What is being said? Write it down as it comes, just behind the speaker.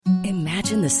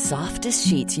Imagine the softest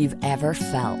sheets you've ever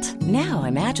felt. Now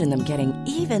imagine them getting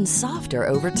even softer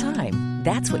over time.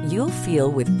 That's what you'll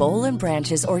feel with Boll &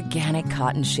 Branch's organic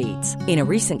cotton sheets. In a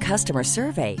recent customer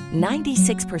survey,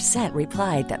 96%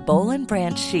 replied that Boll &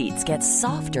 Branch sheets get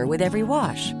softer with every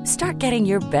wash. Start getting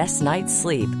your best night's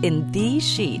sleep in these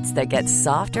sheets that get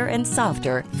softer and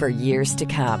softer for years to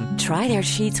come. Try their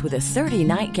sheets with a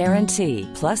 30-night guarantee.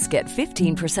 Plus, get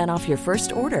 15% off your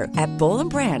first order at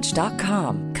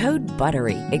bollandbranch.com. Code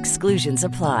BUTTERY. Exclusions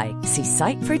apply. See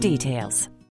site for details.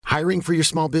 Hiring for your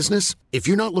small business? If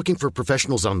you're not looking for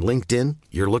professionals on LinkedIn,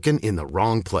 you're looking in the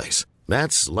wrong place.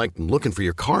 That's like looking for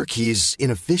your car keys in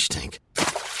a fish tank.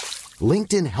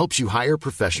 LinkedIn helps you hire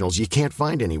professionals you can't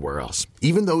find anywhere else,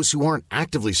 even those who aren't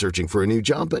actively searching for a new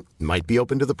job but might be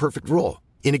open to the perfect role.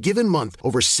 In a given month,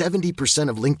 over 70%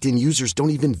 of LinkedIn users don't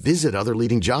even visit other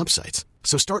leading job sites.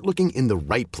 So start looking in the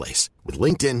right place. With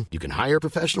LinkedIn, you can hire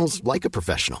professionals like a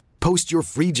professional. Post your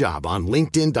free job on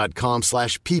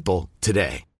linkedin.com/people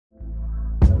today.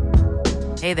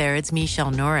 Hey there, it's Michelle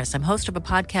Norris. I'm host of a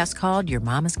podcast called Your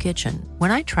Mama's Kitchen.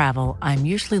 When I travel, I'm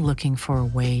usually looking for a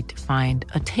way to find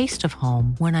a taste of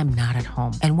home when I'm not at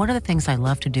home. And one of the things I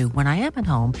love to do when I am at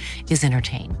home is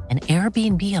entertain. And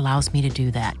Airbnb allows me to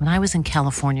do that. When I was in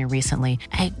California recently,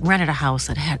 I rented a house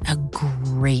that had a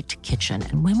great kitchen.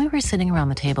 And when we were sitting around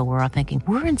the table, we were all thinking,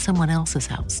 we're in someone else's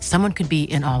house. Someone could be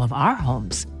in all of our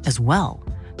homes as well.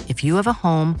 If you have a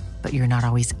home, but you're not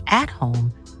always at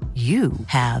home, you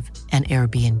have an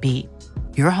Airbnb.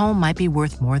 Your home might be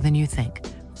worth more than you think.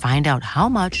 Find out how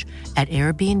much at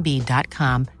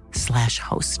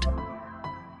airbnb.com/host.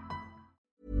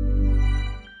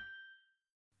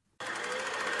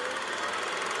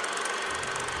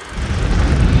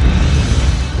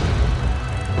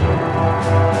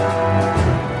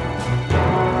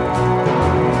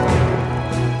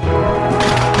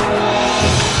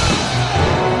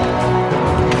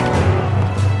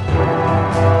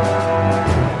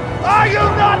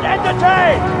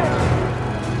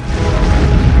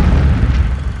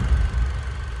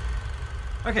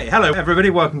 Okay, hello everybody,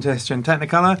 welcome to History and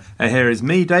Technicolor. Here is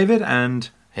me, David, and...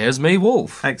 Here's me,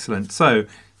 Wolf. Excellent. So,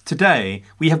 today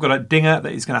we have got a dinger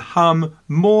that is going to hum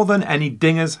more than any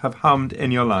dingers have hummed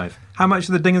in your life. How much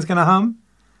are the dingers going to hum?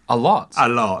 A lot. A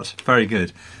lot. Very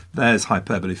good. There's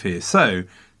hyperbole for you. So,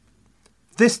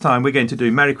 this time we're going to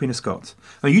do Mary Queen of Scots.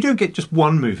 Now, you don't get just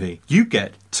one movie. You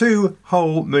get 2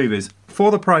 whole movies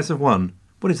for the price of one.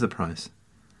 What is the price?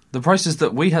 The price is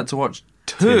that we had to watch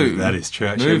 2. That is true,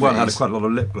 actually. One had quite a lot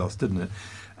of lip gloss, didn't it?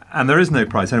 And there is no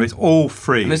price, anyway, it's all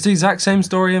free. And it's the exact same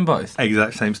story in both.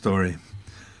 Exact same story.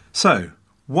 So,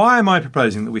 why am I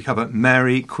proposing that we cover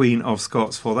Mary, Queen of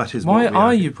Scots? For that is why what we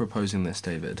are you proposing this,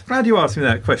 David? Glad you asked me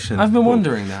that question. I've been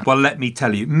wondering that. Well, let me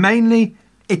tell you. Mainly,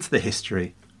 it's the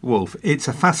history, Wolf. It's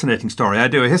a fascinating story. I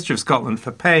do a history of Scotland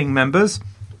for paying members.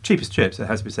 Cheapest chips, it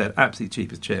has to be said. Absolutely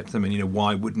cheapest chips. I mean,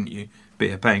 why wouldn't you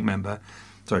be a paying member?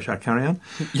 Sorry, shall I carry on?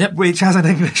 Yep. Which, as an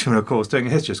Englishman, of course, doing a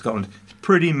history of Scotland, is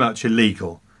pretty much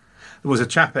illegal. There was a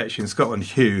chap actually in Scotland,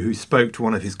 Hugh, who spoke to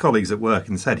one of his colleagues at work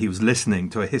and said he was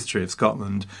listening to a history of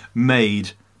Scotland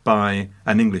made by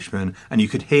an Englishman, and you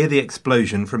could hear the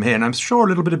explosion from here. And I'm sure a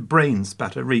little bit of brain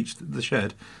spatter reached the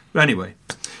shed. But anyway,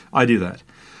 I do that.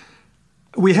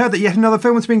 We heard that yet another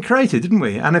film has been created, didn't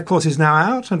we? And, of course, is now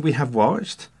out, and we have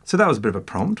watched. So that was a bit of a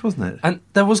prompt, wasn't it? And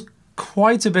there was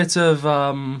quite a bit of...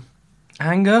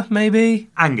 anger, maybe?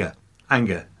 Anger.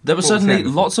 There were certainly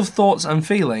lots of thoughts and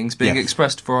feelings being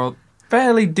expressed for a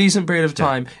fairly decent period of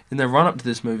time in the run-up to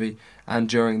this movie and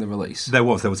during the release. There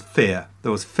was fear.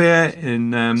 There was fear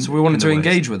in... so we wanted to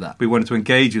engage with that. We wanted to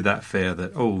engage with that fear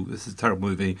that, this is a terrible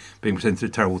movie being presented at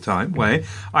a terrible time. Way.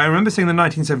 I remember seeing the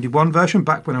 1971 version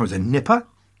back when I was a nipper.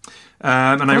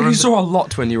 And I you saw a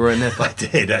lot when you were a nipper. I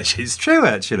did, actually. It's true,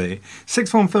 actually.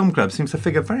 Sixth Form Film Club seems to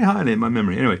figure very highly in my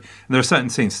memory. Anyway, there are certain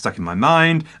scenes stuck in my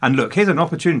mind. And look, here's an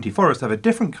opportunity for us to have a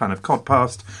different kind of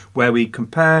codcast where we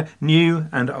compare new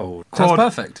and old. That's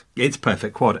perfect. It's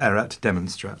perfect. Quod erat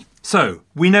demonstrat. So,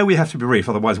 we know we have to be brief,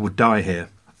 otherwise we'll die here.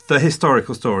 The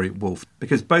historical story, Wolf,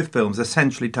 because both films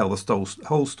essentially tell the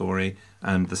whole story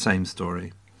and the same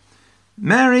story.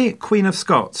 Mary, Queen of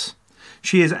Scots.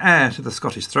 She is heir to the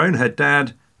Scottish throne. Her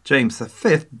dad, James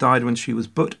V, died when she was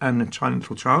but and a tiny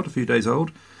little child, a few days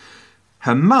old.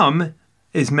 Her mum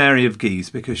is Mary of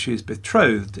Guise because she is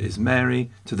betrothed, is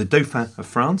Mary, to the Dauphin of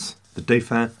France. The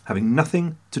Dauphin having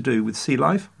nothing to do with sea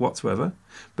life whatsoever,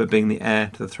 but being the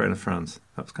heir to the throne of France.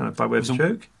 That's kind of by way of a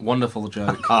joke. Wonderful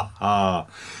joke.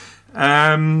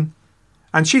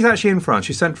 And she's actually in France.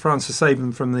 She sent France to save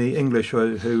them from the English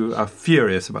who are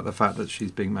furious about the fact that she's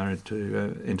being married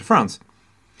into France.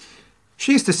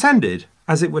 She's descended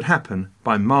as it would happen,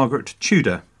 by Margaret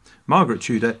Tudor. Margaret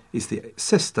Tudor is the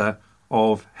sister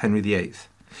of Henry VIII.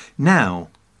 Now,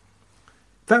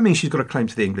 that means she's got a claim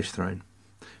to the English throne,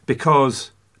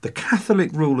 because the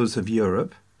Catholic rulers of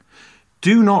Europe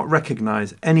do not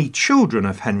recognise any children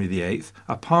of Henry VIII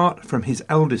apart from his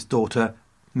eldest daughter,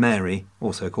 Mary,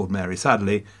 also called Mary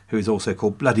Sadlerly, who is also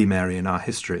called Bloody Mary in our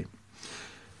history.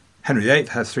 Henry VIII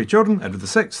has 3 children, Edward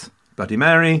VI, Bloody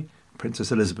Mary,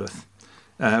 Princess Elizabeth.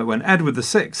 When Edward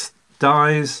VI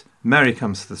dies, Mary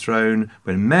comes to the throne.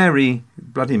 When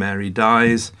Bloody Mary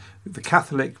dies, the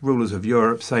Catholic rulers of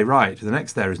Europe say, right, the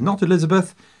next heir is not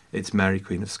Elizabeth, it's Mary,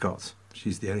 Queen of Scots.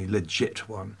 She's the only legit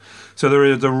one. So there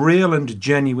is a real and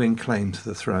genuine claim to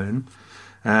the throne.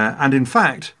 And in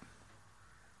fact,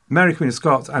 Mary, Queen of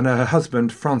Scots, and her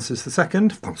husband, Francis II,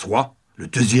 François, le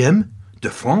deuxième de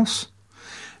France,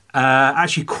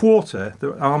 actually quarter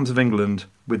the arms of England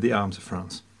with the arms of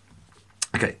France.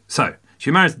 Okay, so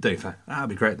she marries the Dauphin. That would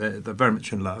be great. They're very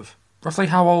much in love. Roughly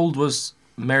how old was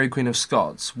Mary, Queen of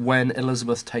Scots, when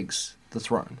Elizabeth takes the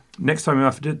throne? Next time you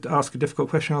have to ask a difficult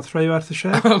question, I'll throw you out of the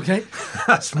show. Okay.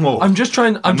 That's small. I'm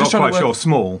not quite sure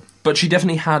small. But she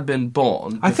definitely had been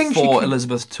born before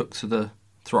Elizabeth took to the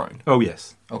throne. Oh,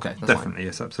 yes. Okay, that's definitely, fine.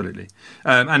 yes, absolutely.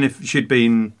 And if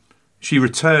she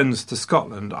returns to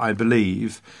Scotland, I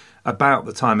believe, about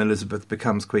the time Elizabeth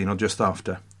becomes queen or just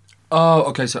after. Oh,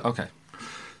 okay.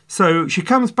 So she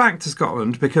comes back to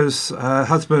Scotland because her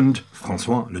husband,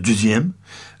 François, le deuxième,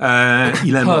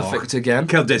 il est mort. Perfect again.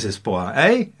 Quel désespoir.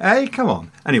 Eh? Come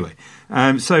on. Anyway,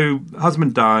 so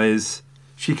husband dies.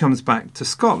 She comes back to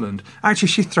Scotland. Actually,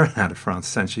 she's thrown out of France,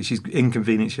 essentially. She's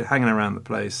inconvenient. She's hanging around the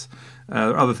place.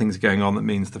 Other things are going on that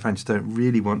means the French don't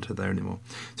really want her there anymore.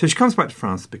 So she comes back to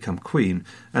France to become queen.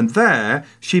 And there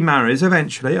she marries,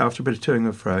 eventually, after a bit of toing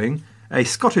and froing, a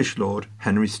Scottish lord,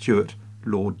 Henry Stuart,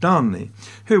 Lord Darnley,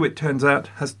 who, it turns out,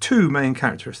 has 2 main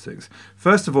characteristics.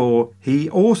 First of all, he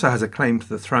also has a claim to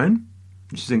the throne,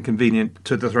 which is inconvenient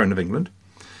to the throne of England.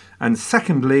 And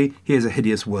secondly, he is a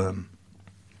hideous worm.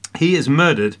 He is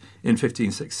murdered in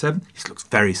 1567. He looks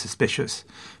very suspicious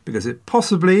because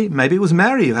maybe it was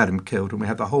Mary who had him killed, and we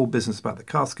have the whole business about the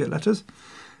casket letters.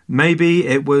 Maybe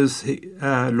it was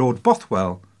Lord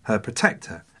Bothwell, her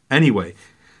protector. Anyway,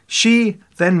 she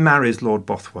then marries Lord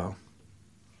Bothwell.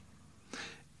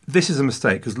 This is a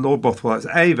mistake because Lord Bothwell is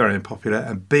A, very unpopular,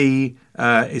 and B,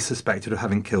 is suspected of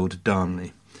having killed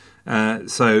Darnley.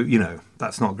 So,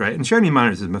 that's not great. And she only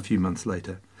marries him a few months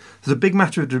later. There's a big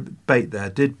matter of debate there.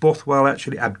 Did Bothwell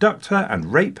actually abduct her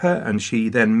and rape her and she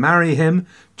then marry him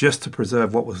just to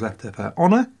preserve what was left of her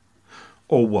honour?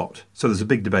 Or what? So there's a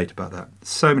big debate about that.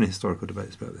 So many historical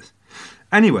debates about this.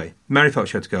 Anyway, Mary felt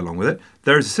she had to go along with it.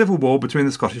 There is a civil war between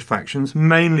the Scottish factions,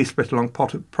 mainly split along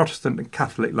Protestant and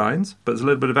Catholic lines, but there's a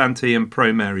little bit of anti and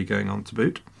pro-Mary going on to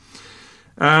boot.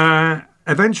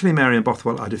 Eventually, Mary and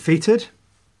Bothwell are defeated.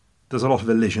 There's a lot of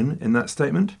elision in that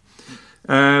statement.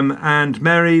 And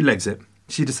Mary legs it.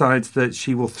 She decides that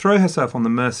she will throw herself on the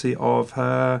mercy of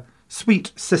her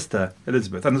sweet sister,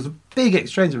 Elizabeth. And there's a big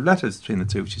exchange of letters between the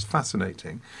two, which is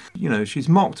fascinating. She's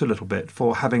mocked a little bit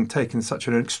for having taken such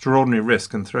an extraordinary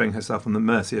risk and throwing herself on the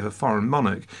mercy of a foreign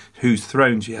monarch whose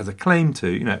throne she has a claim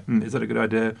to. Is that a good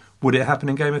idea? Would it happen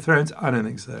in Game of Thrones? I don't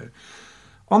think so.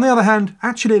 On the other hand,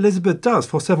 actually Elizabeth does,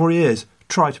 for several years,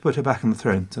 try to put her back on the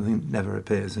throne, something that never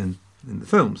appears in the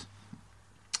films.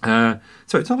 So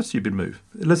it's not a stupid move.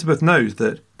 Elizabeth knows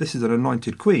that this is an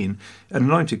anointed queen. An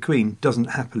anointed queen doesn't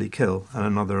happily kill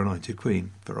another anointed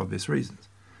queen for obvious reasons.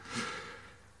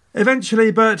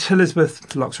 Eventually, but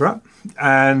Elizabeth locks her up,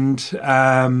 and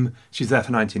she's there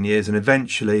for 19 years, and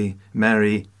eventually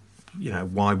Mary,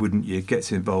 why wouldn't you,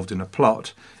 gets involved in a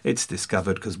plot. It's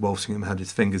discovered because Walsingham had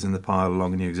his fingers in the pie all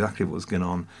along and knew exactly what was going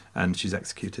on, and she's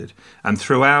executed. And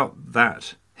throughout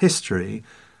that history,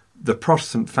 the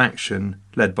Protestant faction,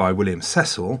 led by William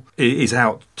Cecil, is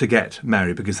out to get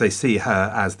Mary because they see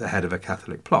her as the head of a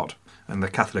Catholic plot and the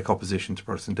Catholic opposition to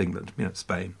Protestant England,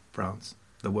 Spain, France,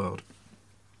 the world.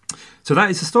 So that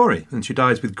is the story, and she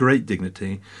dies with great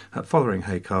dignity at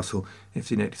Fotheringhay Castle,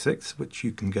 1586, which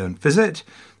you can go and visit.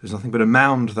 There's nothing but a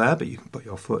mound there, but you can put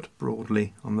your foot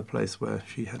broadly on the place where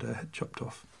she had her head chopped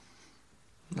off.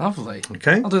 Lovely.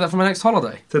 Okay. I'll do that for my next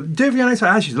holiday. So do it for your next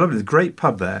holiday. Actually, it's lovely. There's a great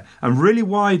pub there and really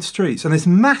wide streets and this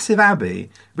massive abbey.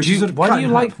 Why do you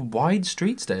like wide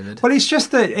streets, David? Well, it's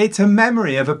just that it's a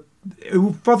memory of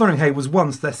Fotheringhay was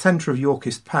once the centre of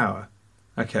Yorkist power.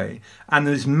 Okay. And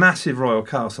there's massive royal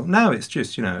castle. Now it's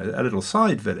just, a little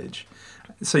side village.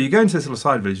 So you go into this little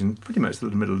side village in pretty much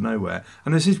the middle of nowhere,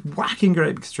 and there's this whacking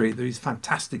great big street, these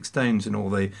fantastic stones in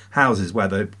all the houses where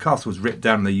the castle was ripped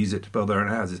down and they use it to build their own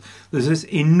houses. There's this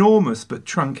enormous but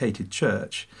truncated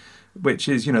church, which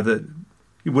is,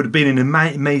 it would have been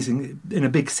amazing in a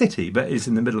big city, but is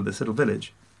in the middle of this little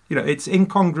village. It's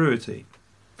incongruity.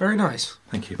 Very nice.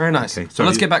 Thank you. Very nice. Okay, so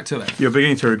let's get back to it. You're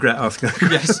beginning to regret asking.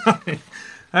 Yes.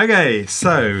 Okay,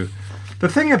 so the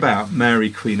thing about Mary,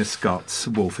 Queen of Scots,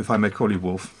 Wolfe, if I may call you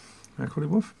Wolfe. May I call you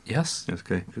Wolfe? Yes. Yes,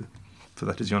 okay. So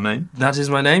that is your name? That is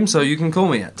my name, so you can call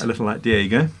me it. A little like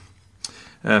Diego.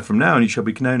 From now on, you shall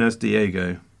be known as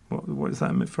Diego. What is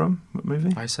that from? What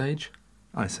movie? Ice Age.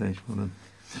 Ice Age, well done.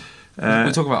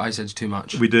 We talk about Ice Age too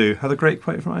much. We do. Have a great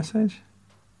quote from Ice Age?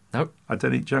 Nope. I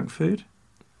don't eat junk food.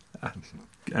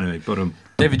 Anyway, bottom.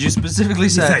 David, you specifically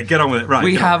said... Get on with it. Right.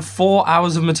 We have 4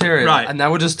 hours of material, right, and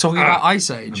now we're just talking about Ice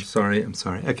Age. I'm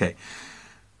sorry. Okay.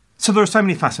 So there are so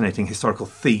many fascinating historical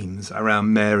themes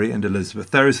around Mary and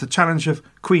Elizabeth. There is the challenge of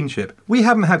queenship. We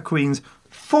haven't had queens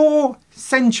 4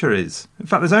 centuries. In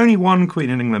fact, there's only one queen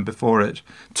in England before it.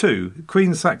 2.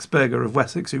 Queen Saxe-Berger of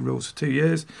Wessex, who rules for 2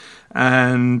 years,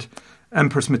 and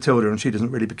Empress Matilda, and she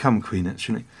doesn't really become queen,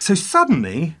 actually. So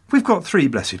suddenly, we've got 3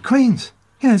 blessed queens.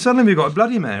 Suddenly we've got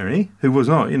Bloody Mary, who was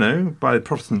not, by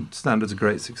Protestant standards, a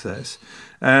great success.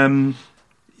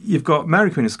 You've got Mary,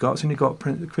 Queen of Scots, and you've got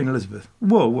Queen Elizabeth.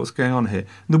 Whoa, what's going on here?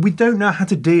 We don't know how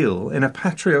to deal in a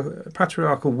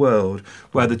patriarchal world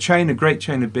where the great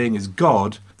chain of being is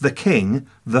God, the King,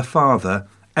 the Father,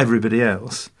 everybody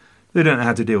else. They don't know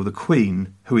how to deal with the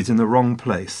Queen, who is in the wrong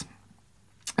place.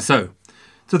 So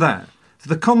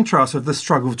the contrast of the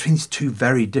struggle between these 2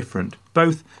 very different,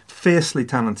 both fiercely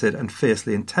talented and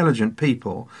fiercely intelligent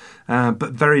people,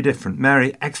 but very different.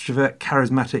 Mary, extrovert,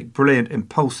 charismatic, brilliant,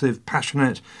 impulsive,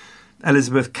 passionate.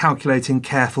 Elizabeth, calculating,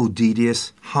 careful,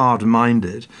 devious,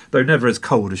 hard-minded, though never as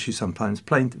cold as she sometimes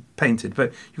painted.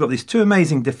 But you've got these 2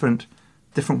 amazing different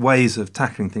ways of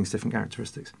tackling things, different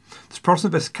characteristics. It's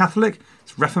Protestant versus Catholic.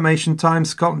 It's Reformation time.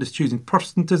 Scotland is choosing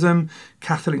Protestantism.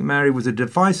 Catholic Mary was a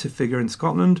divisive figure in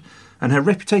Scotland, and her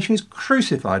reputation is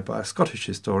crucified by a Scottish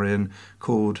historian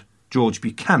called George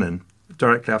Buchanan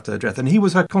directly after her death. And he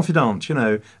was her confidant,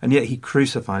 and yet he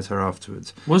crucifies her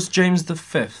afterwards. Was James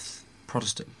V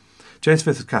Protestant? James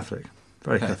V is Catholic,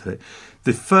 very Catholic.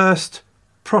 The first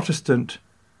Protestant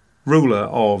ruler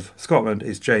of Scotland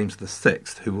is James VI,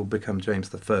 who will become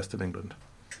James I of England.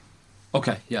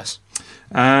 Okay, yes.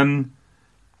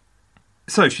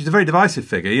 So she's a very divisive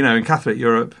figure. In Catholic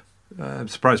Europe,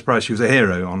 surprise, surprise, she was a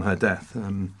hero on her death.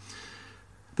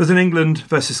 There's an England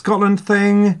versus Scotland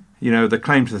thing, the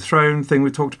claim to the throne thing we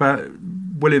talked about.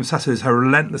 William Cecil is her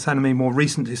relentless enemy. More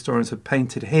recent historians have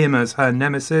painted him as her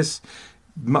nemesis.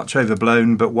 Much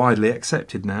overblown, but widely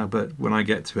accepted now. But when I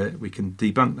get to it, we can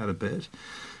debunk that a bit.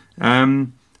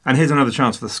 And here's another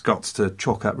chance for the Scots to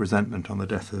chalk up resentment on the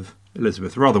death of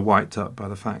Elizabeth, rather wiped up by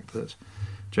the fact that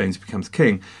James becomes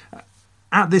king.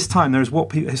 At this time, there is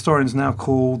what historians now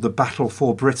call the battle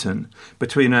for Britain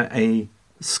between a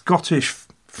Scottish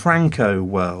Franco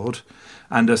world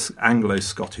and an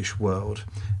Anglo-Scottish world.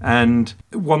 And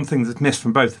one thing that's missed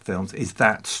from both the films is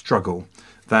that struggle.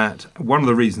 That one of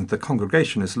the reasons the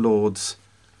Congregationalist lords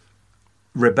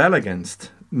rebel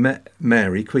against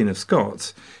Mary, Queen of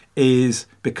Scots, is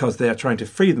because they are trying to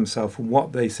free themselves from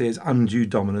what they see as undue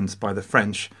dominance by the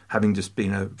French, having just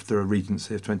been through a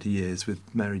regency of 20 years with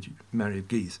Mary of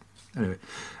Guise. Anyway,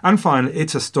 and finally,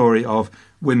 it's a story of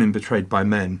women betrayed by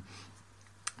men.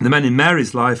 The men in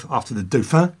Mary's life after the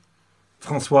Dauphin,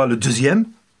 François le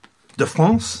Deuxième de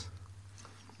France,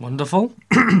 wonderful,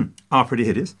 are pretty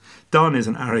hideous. Diana is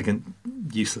an arrogant,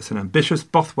 useless and ambitious.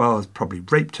 Bothwell has probably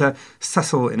raped her.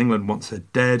 Cecil in England wants her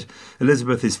dead.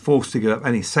 Elizabeth is forced to give up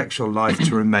any sexual life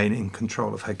to remain in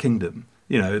control of her kingdom.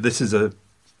 This is a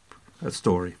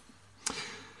story.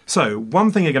 So,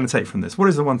 one thing you're going to take from this. What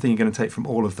is the one thing you're going to take from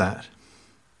all of that?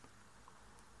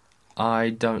 I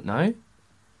don't know.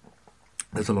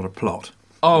 There's a lot of plot.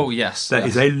 Oh, yes. There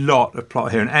is a lot of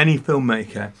plot here, and any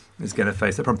filmmaker is going to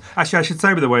face that problem. Actually, I should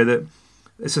say, by the way, that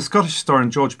it's a Scottish historian,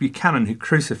 George Buchanan, who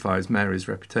crucifies Mary's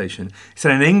reputation. It's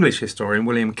an English historian,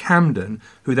 William Camden,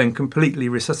 who then completely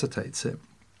resuscitates it.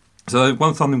 So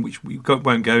something which we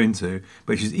won't go into,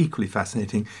 but which is equally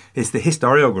fascinating, is the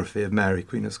historiography of Mary,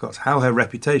 Queen of Scots, how her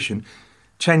reputation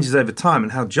changes over time,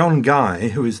 and how John Guy,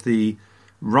 who is the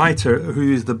writer,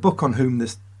 who is the book on whom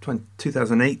this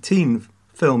 2018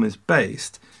 film is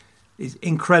based, is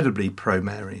incredibly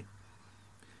pro-Mary.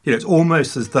 It's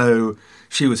almost as though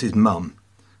she was his mum,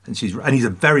 and he's a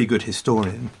very good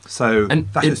historian. So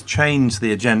that has changed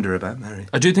the agenda about Mary.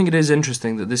 I do think it is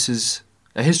interesting that this is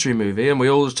a history movie, and we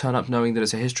all just turn up knowing that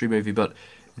it's a history movie, but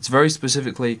it's very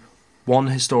specifically one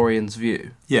historian's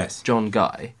view. Yes. John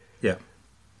Guy. Yeah.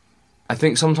 I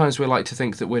think sometimes we like to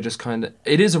think that we're just kind of...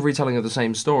 It is a retelling of the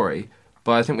same story,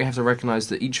 but I think we have to recognise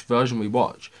that each version we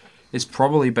watch is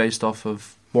probably based off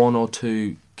of one or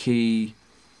two key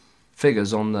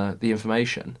figures on the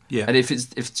information. Yeah. And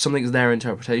if something's their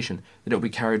interpretation, then it'll be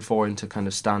carried forward into kind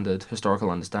of standard historical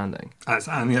understanding. I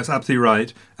think that's absolutely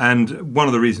right. And one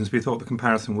of the reasons we thought the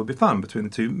comparison would be fun between the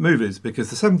two movies, because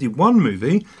the 71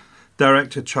 movie,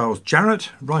 director Charles Jarrett,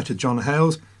 writer John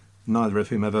Hales, neither of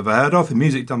whom I've ever heard of, the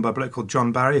music done by a bloke called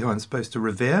John Barry, who I'm supposed to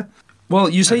revere. Well,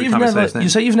 you say you've never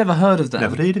heard of them.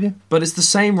 Never did, have you? But it's the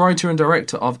same writer and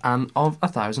director of Anne of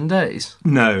 1,000 Days.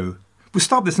 No. We'll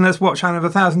stop this and let's watch Anne of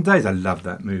 1,000 Days. I love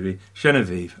that movie.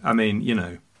 Genevieve. I mean, you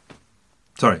know.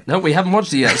 Sorry. No, we haven't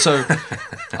watched it yet, so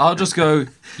I'll just go,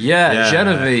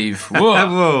 Genevieve.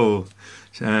 Whoa.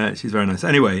 She's very nice.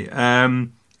 Anyway,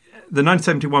 the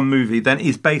 1971 movie then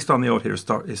is based on the old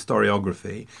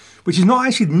historiography, which is not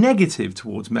actually negative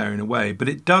towards Mary in a way, but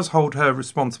it does hold her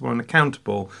responsible and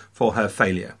accountable for her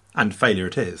failure. And failure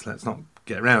it is. Let's not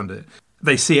get around it.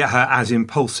 They see her as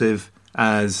impulsive,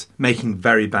 as making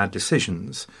very bad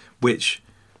decisions, which,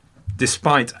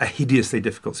 despite a hideously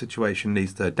difficult situation,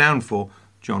 leads to her downfall.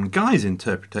 John Guy's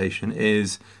interpretation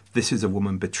is this is a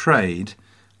woman betrayed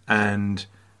and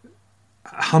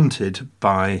hunted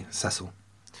by Cecil.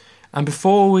 And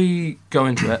before we go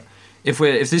into it, if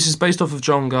this is based off of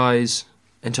John Guy's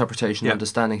interpretation,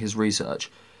 understanding his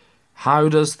research, how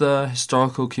does the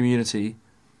historical community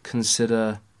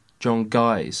consider John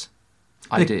Guy's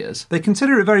ideas? They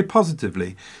consider it very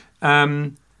positively,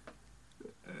 but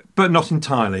not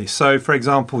entirely. So, for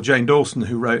example, Jane Dawson,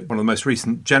 who wrote one of the most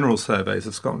recent general surveys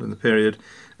of Scotland in the period,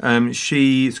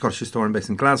 she's a Scottish historian based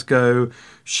in Glasgow.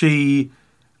 She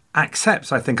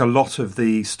accepts, I think, a lot of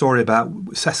the story about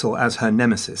Cecil as her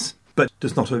nemesis, but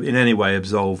does not in any way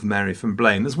absolve Mary from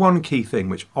blame. There's one key thing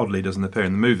which oddly doesn't appear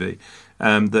in the movie,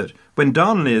 that when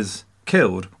Darnley is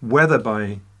killed, whether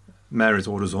by Mary's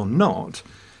orders or not,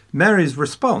 Mary's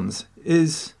response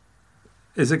is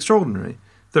extraordinary.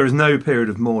 There is no period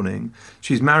of mourning.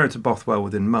 She's married to Bothwell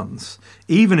within months.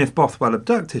 Even if Bothwell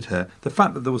abducted her, the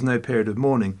fact that there was no period of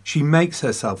mourning, she makes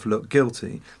herself look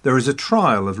guilty. There is a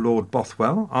trial of Lord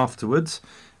Bothwell afterwards,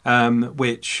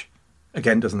 which,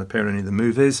 again, doesn't appear in any of the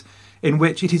movies, in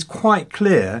which it is quite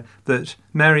clear that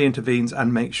Mary intervenes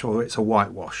and makes sure it's a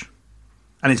whitewash.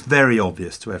 And it's very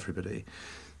obvious to everybody.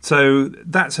 So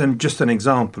that's just an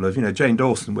example of, Jane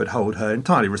Dawson would hold her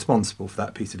entirely responsible for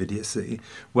that piece of idiocy,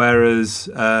 whereas,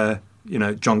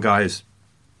 John Guy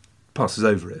passes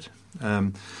over it.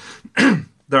 There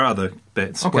are other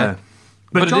bits where...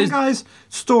 But John Guy's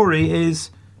story is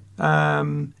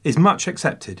much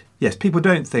accepted. Yes, people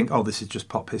don't think, this is just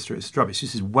pop history, it's rubbish.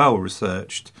 This is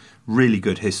well-researched, really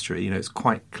good history. It's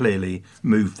quite clearly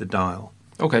moved the dial.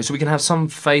 Okay, so we can have some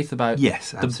faith about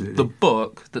the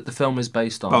book that the film is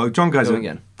based on. Oh, John Guy's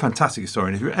a fantastic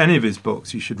historian. If you read any of his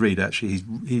books, you should read. Actually,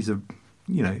 he's a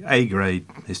A-grade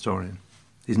historian.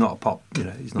 He's not a pop.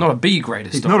 He's not a B-grade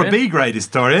historian. He's not a B-grade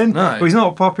historian. No, he's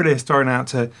not a popular historian out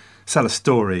to sell a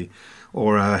story,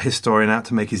 or a historian out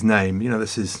to make his name.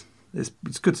 It's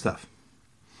good stuff.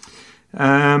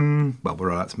 Well,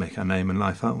 we're out to make our name in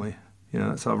life, aren't we?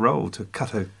 That's our role, to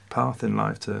cut a path in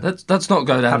life. Let's not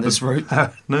go down this route.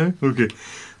 No? Okay.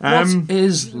 What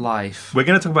is life? We're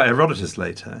going to talk about Herodotus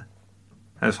later.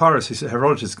 As far as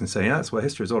Herodotus is concerned, that's what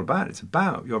history is all about. It's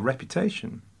about your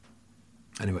reputation.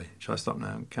 Anyway, shall I stop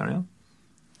now and carry on?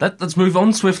 Let's move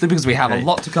on swiftly because we have a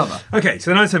lot to cover. Okay,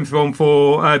 so the 1971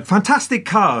 for fantastic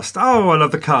cast. Oh, I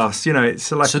love the cast.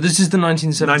 It's like... So this is the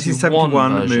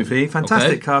 1971 movie.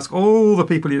 Fantastic cast. All the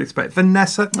people you'd expect.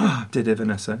 Vanessa.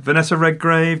 Vanessa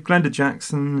Redgrave, Glenda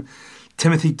Jackson,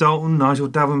 Timothy Dalton, Nigel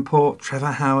Davenport,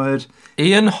 Trevor Howard.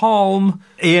 Ian Holm.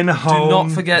 Do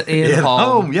not forget Ian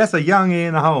Holm. Yes, a young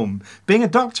Ian Holm. Being a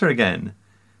doctor again.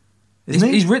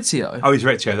 He's Rizzio. Oh, he's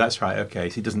Rizzio, that's right, okay.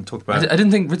 So he doesn't talk about... I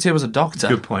didn't think Rizzio was a doctor.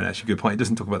 Good point, actually, good point. He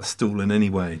doesn't talk about the stool in any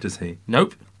way, does he?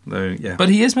 Nope. Though, yeah. But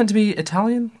he is meant to be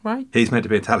Italian, right? He's meant to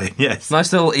be Italian, yes.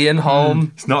 Nice little Ian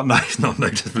Holm. It's not nice, not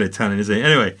noticeably Italian, is he?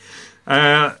 Anyway,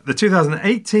 the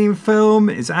 2018 film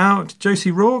is out.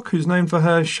 Josie Rourke, who's known for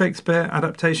her Shakespeare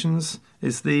adaptations,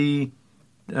 is the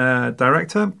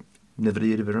director. Never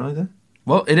did it either.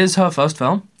 Well, it is her first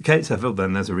film. Okay, it's her film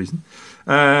then, there's a reason.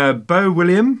 Beau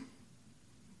William.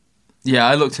 Yeah,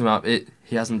 I looked him up. He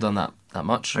hasn't done that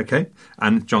much. Okay.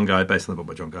 And John Guy, based on the book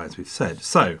by John Guy, as we've said.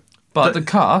 So, but the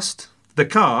cast... The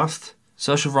cast...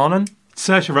 Saoirse Ronan.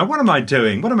 What am I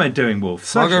doing?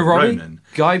 Wolf? Margot Robbie.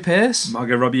 Guy Pearce.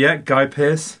 Margot Robbie, yeah. Guy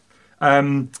Pearce.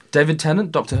 David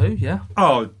Tennant, Doctor Who, yeah.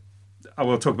 Oh, I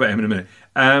will talk about him in a minute.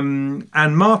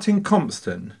 And Martin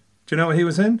Compston. Do you know what he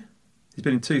was in? He's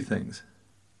been in 2 things.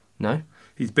 No?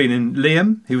 He's been in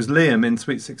Liam. He was Liam in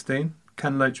Sweet 16.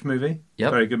 Ken Loach movie.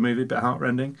 Yep. Very good movie, bit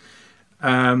heartrending.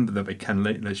 But that'll be Ken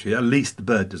Loach. At least the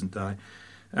bird doesn't die.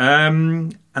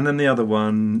 And then the other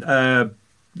one,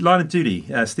 Line of Duty,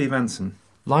 Steve Anson.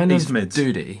 Line of Mids.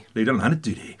 Duty. Lead on Line of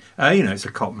Duty. It's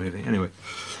a cop movie. Anyway.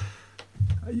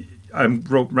 I'm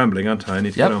rambling, aren't I? I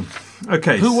need to get on.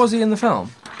 Okay. Who was he in the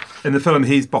film? In the film,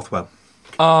 he's Bothwell.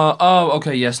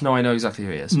 Okay, yes. No, I know exactly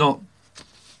who he is. Not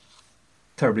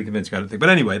terribly convincing, I don't think. But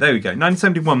anyway, there we go.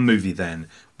 1971 movie then.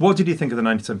 What did you think of the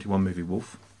 1971 movie,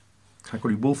 Wolf? Can I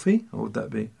call you Wolfie? Or would that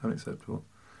be unacceptable?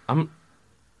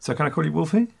 So can I call you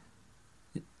Wolfie?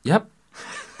 Yep.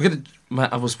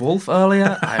 I was Wolf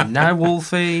earlier. I'm now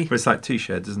Wolfie. But it's like Two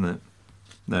Sheds, isn't it?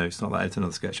 No, it's not that. It's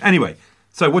another sketch. Anyway,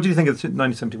 so what did you think of the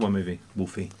 1971 movie,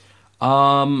 Wolfie?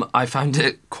 I found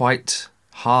it quite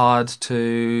hard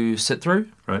to sit through.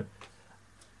 Right.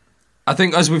 I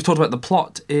think, as we've talked about, the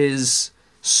plot is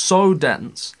so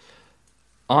dense.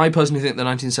 I personally think the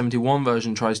 1971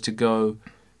 version tries to go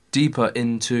deeper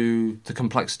into the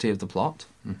complexity of the plot.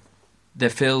 There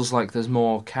feels like there's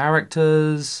more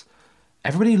characters.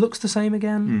 Everybody looks the same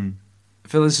again. I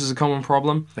feel this is a common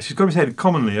problem. She's got to be said,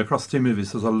 commonly across the 2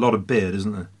 movies, there's a lot of beard,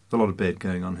 isn't there? There's a lot of beard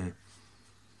going on here.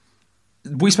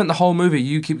 We spent the whole movie,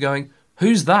 you keep going,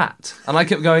 who's that? And I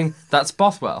kept going, that's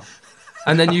Bothwell.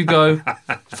 And then you go,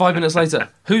 5 minutes later,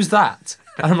 who's that?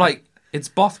 And I'm like, it's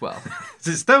Bothwell. Is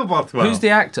it still Bothwell? Who's the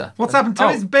actor? What's happened to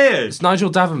his beard? It's Nigel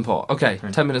Davenport. Okay,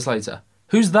 10 minutes later.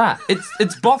 Who's that?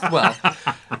 It's Bothwell.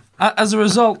 As a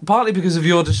result, partly because of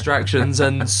your distractions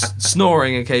and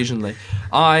snoring occasionally,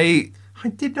 I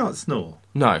did not snore.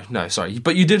 No, sorry.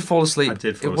 But you did fall asleep. I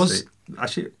did fall asleep.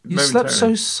 Actually, you slept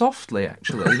so softly,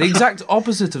 actually. The exact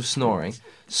opposite of snoring.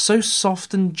 So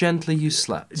soft and gently you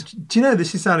slept. Do you know,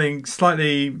 this is sounding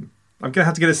slightly... I'm going to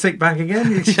have to get a sick bag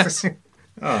again? Yes.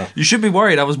 You should be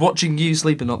worried. I was watching you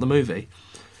sleep and not the movie.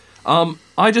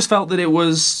 I just felt that it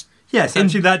was... Yes,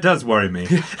 actually, that does worry me.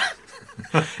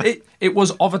 It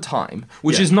was of a time,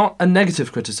 which is not a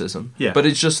negative criticism, but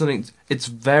it's just something... It's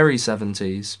very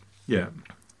 70s. Yeah.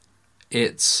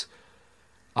 It's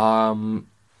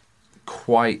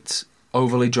quite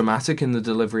overly dramatic in the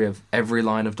delivery of every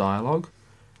line of dialogue.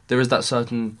 There is that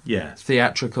certain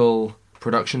theatrical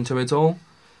production to it all.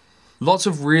 Lots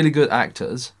of really good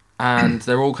actors, and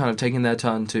they're all kind of taking their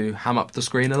turn to ham up the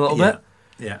screen a little bit.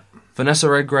 Yeah. Vanessa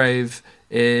Redgrave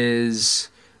is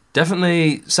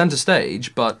definitely centre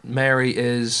stage, but Mary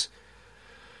is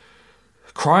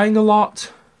crying a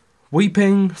lot,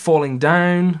 weeping, falling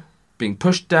down, being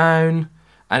pushed down,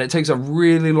 and it takes a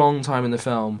really long time in the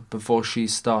film before she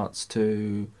starts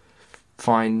to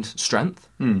find strength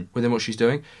within what she's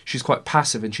doing. She's quite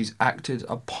passive and she's acted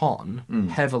upon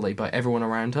heavily by everyone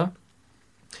around her.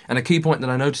 And a key point that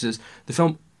I noticed is the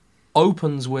film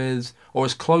opens with, or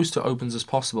as close to opens as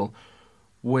possible,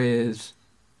 with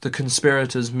the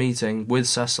conspirators meeting with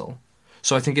Cecil.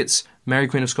 So I think it's Mary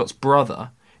Queen of Scots'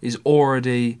 brother is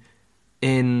already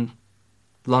in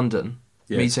London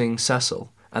meeting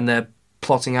Cecil, and they're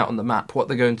plotting out on the map what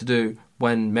they're going to do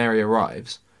when Mary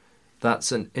arrives.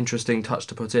 That's an interesting touch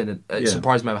to put in. And it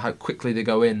surprised me how quickly they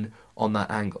go in on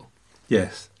that angle.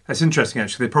 Yes. That's interesting,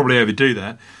 actually. They probably overdo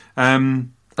that.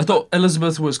 I thought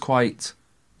Elizabeth was quite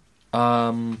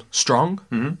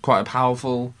strong, quite a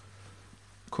powerful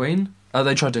queen.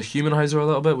 They tried to humanise her a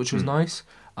little bit, which was nice.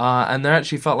 And there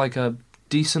actually felt like a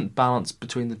decent balance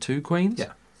between the two queens.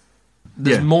 Yeah.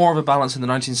 There's more of a balance in the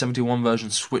 1971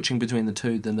 version switching between the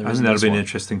two than there is in this one. I think that'll be an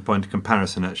interesting point of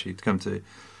comparison, actually, to come to.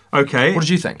 Okay. What did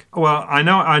you think? Well, I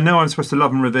know I'm supposed to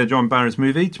love and revere John Barry's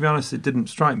movie. To be honest, it didn't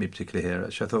strike me particularly here,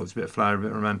 actually. I thought it was a bit flowery, a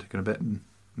bit romantic, and a bit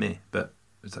meh. But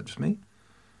is that just me?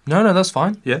 No, that's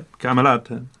fine. Yeah? Okay, I'm allowed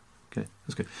to. Okay,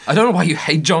 that's good. I don't know why you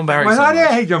hate John Barry so much.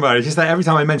 I hate John Barry. It's just that every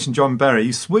time I mention John Barry,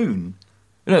 you swoon.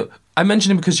 No, I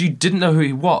mentioned him because you didn't know who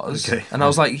he was. Okay. And I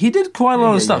was like, he did quite a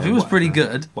lot of stuff. He was pretty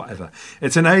good. Whatever.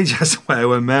 It's an age, I swear,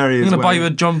 where Mary is I'm going to buy you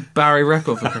a John Barry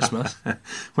record for Christmas.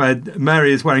 Where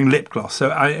Mary is wearing lip gloss. So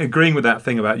I agreeing with that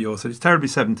thing about yours. So it's terribly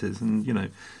 70s. And, you know,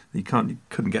 you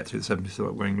couldn't get through the 70s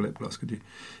without wearing lip gloss, could you?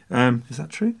 Is that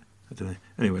true? I don't know.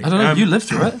 Anyway. I don't know, you lived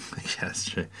through it. Yeah, that's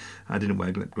true. I didn't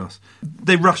wear lip gloss.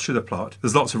 They rush through the plot.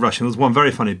 There's lots of rushing. There's one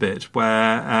very funny bit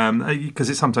where,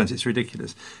 because sometimes it's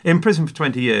ridiculous. In prison for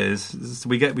 20 years,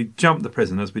 we jump the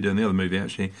prison, as we do in the other movie,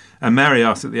 actually, and Mary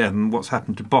asks at the end what's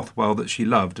happened to Bothwell that she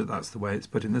loved. That's the way it's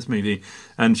put in this movie.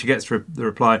 And she gets the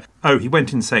reply, oh, he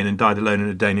went insane and died alone in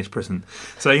a Danish prison.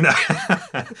 So,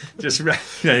 just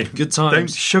good times. Don't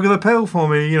sugar the pill for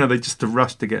me. They just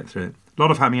rush to get through it. A lot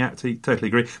of hamming out, totally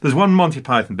agree. There's one Monty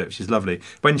Python bit which is lovely.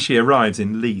 When she arrives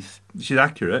in Leith, she's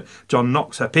accurate. John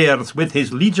Knox appears with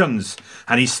his legions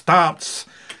and he starts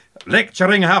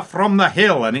lecturing her from the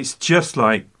hill. And it's just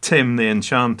like Tim the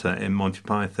Enchanter in Monty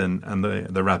Python and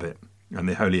the Rabbit and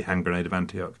the Holy Hand Grenade of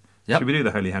Antioch. Yep. Should we do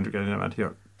the Holy Hand Grenade of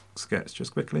Antioch sketch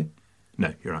just quickly?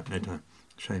 No, you're right. No time.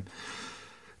 Shame.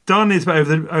 Darnley is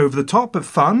over the top, but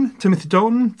fun. Timothy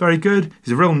Dalton, very good.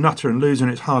 He's a real nutter and loser,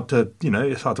 and it's hard to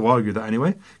argue with that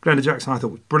anyway. Glenda Jackson, I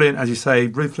thought, was brilliant, as you say,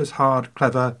 ruthless, hard,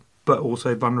 clever, but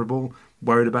also vulnerable.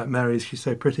 Worried about Mary, she's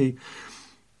so pretty.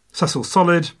 Cecil,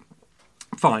 solid,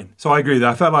 fine. So I agree with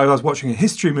that. I felt like I was watching a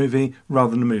history movie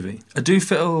rather than a movie. I do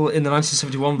feel in the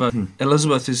 1971 version,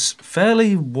 Elizabeth is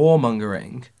fairly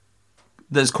warmongering.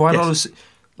 There's quite a lot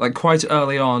of, quite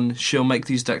early on, she'll make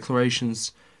these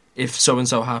declarations. If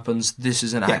so-and-so happens, this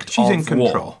is an act she's of in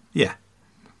control. war. Yeah.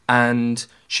 And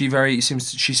she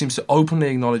seems to openly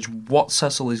acknowledge what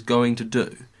Cecil is going to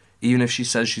do, even if she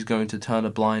says she's going to turn a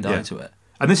blind eye to it.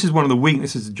 And this is one of the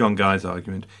weaknesses of John Guy's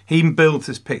argument. He builds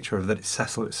this picture of that it's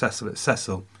Cecil, it's Cecil, it's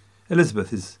Cecil.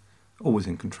 Elizabeth is always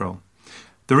in control.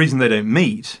 The reason they don't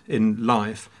meet in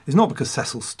life is not because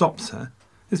Cecil stops her.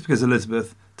 It's because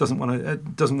Elizabeth doesn't want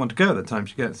to go at the time.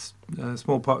 She gets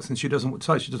smallpox and she doesn't want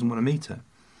to meet her.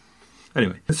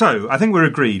 Anyway, so I think we're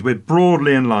agreed. We're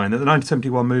broadly in line that the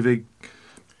 1971 movie,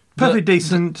 perfectly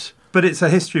decent, but it's a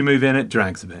history movie and it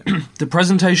drags a bit. The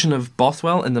presentation of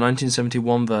Bothwell in the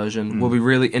 1971 version will be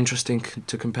really interesting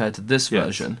to compare to this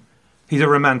version. He's a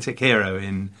romantic hero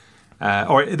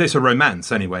or it's a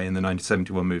romance anyway in the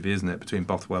 1971 movie, isn't it, between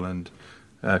Bothwell and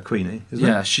Queenie?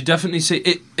 Yeah, she definitely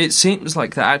it seems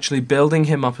like they're actually building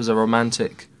him up as a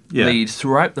romantic lead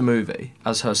throughout the movie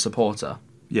as her supporter.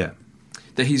 Yeah.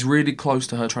 That he's really close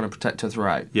to her, trying to protect her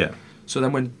throughout. Yeah. So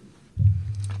then when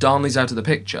Darnley's out of the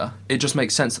picture, it just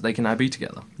makes sense that they can now be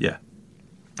together. Yeah.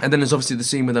 And then there's obviously the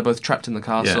scene where they're both trapped in the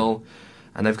castle,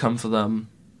 and they've come for them,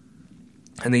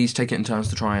 and they each take it in turns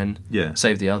to try and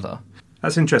save the other.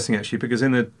 That's interesting, actually, because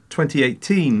in the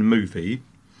 2018 movie,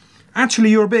 actually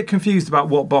you're a bit confused about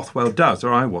what Bothwell does,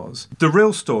 or I was. The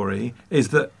real story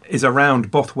is around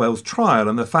Bothwell's trial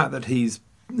and the fact that he's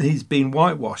been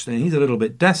whitewashed and he's a little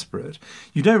bit desperate.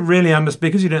 You don't really understand,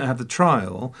 because you don't have the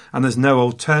trial and there's no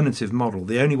alternative model.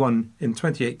 The only one in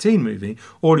 2018 movie,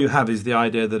 all you have is the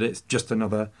idea that it's just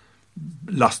another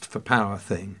lust for power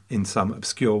thing in some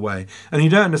obscure way. And you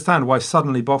don't understand why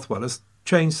suddenly Bothwell has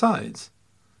changed sides.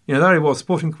 There he was,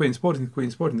 supporting the Queen.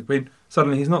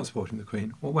 Suddenly he's not supporting the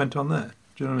Queen. What went on there?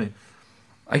 Do you know what I mean?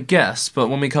 I guess, but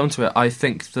when we come to it, I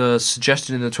think the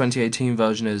suggestion in the 2018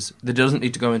 version is that it doesn't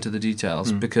need to go into the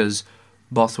details because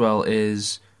Bothwell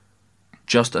is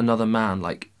just another man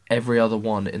like every other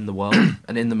one in the world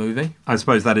and in the movie. I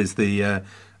suppose that is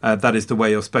the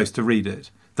way you're supposed to read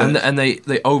it. And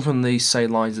they openly say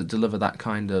lines that deliver that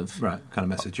kind of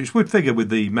message, which would figure with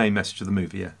the main message of the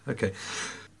movie. Yeah,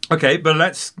 okay, but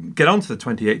let's get on to the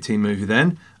 2018 movie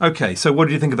then. Okay, so what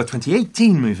did you think of the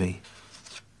 2018 movie?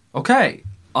 Okay.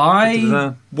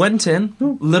 I went in, a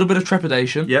little bit of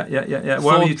trepidation. Yeah.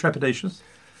 Why were you trepidatious?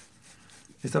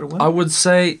 Is that a word? I would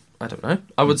say, I don't know.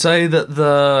 I would say that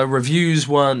the reviews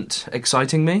weren't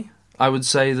exciting me. I would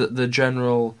say that the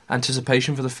general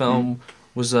anticipation for the film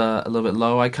was a little bit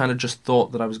low. I kind of just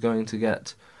thought that I was going to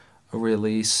get a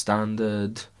really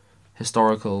standard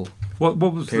historical What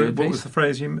was the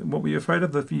phrase? What were you afraid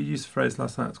of? You used the phrase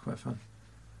last night. It's quite fun.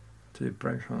 To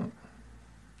break heart.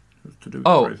 To do with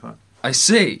Braveheart. I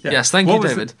see. Yeah. Yes, thank you,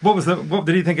 David. What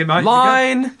did you think it might be?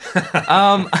 Line.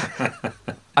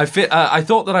 I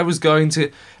thought that I was going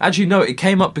to. Actually, no. It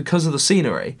came up because of the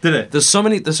scenery. Did it? There's so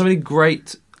many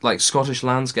great Scottish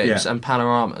landscapes and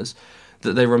panoramas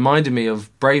that they reminded me of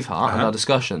Braveheart and our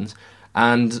discussions.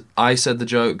 And I said the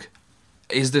joke: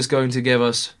 "Is this going to give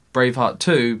us Braveheart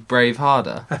 2, Brave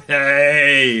Harder?"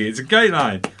 Hey, it's a great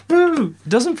line. Woo! It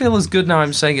doesn't feel as good now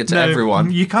I'm saying it to everyone.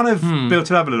 You kind of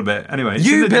built it up a little bit. Anyway,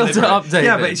 you built it up, David.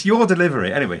 Yeah, but it's your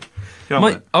delivery. Anyway,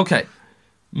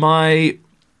 My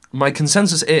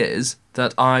consensus is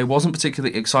that I wasn't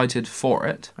particularly excited for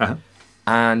it,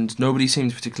 and nobody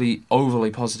seemed particularly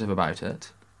overly positive about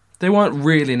it. They weren't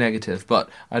really negative, but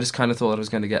I just kind of thought I was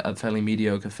going to get a fairly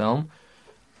mediocre film.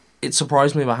 it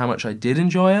surprised me by how much I did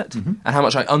enjoy it and how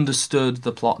much I understood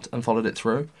the plot and followed it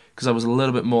through, because I was a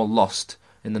little bit more lost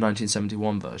in the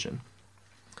 1971 version.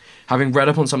 Having read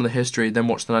up on some of the history, then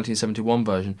watched the 1971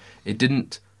 version, it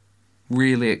didn't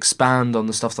really expand on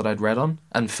the stuff that I'd read on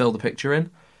and fill the picture in.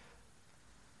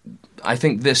 I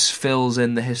think this fills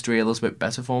in the history a little bit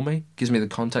better for me, gives me the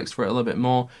context for it a little bit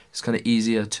more. It's kind of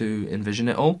easier to envision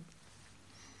it all.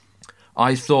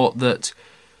 I thought that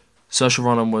Saoirse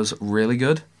Ronan was really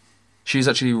good. She's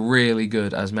actually really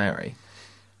good as Mary.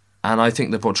 And I think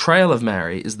the portrayal of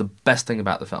Mary is the best thing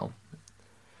about the film.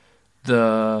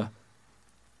 The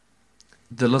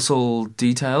little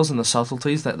details and the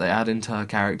subtleties that they add into her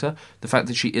character, the fact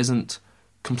that she isn't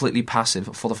completely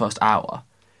passive for the first hour.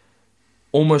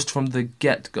 Almost from the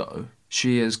get-go,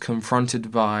 she is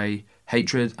confronted by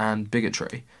hatred and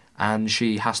bigotry, and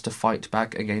she has to fight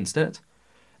back against it.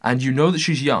 And you know that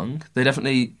she's young. They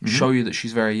definitely show you that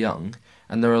she's very young.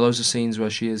 And there are loads of scenes where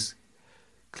she is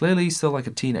clearly still like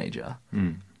a teenager.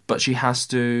 But she has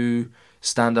to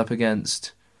stand up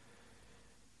against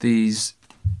these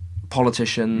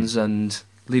politicians and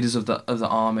leaders of the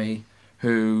army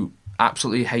who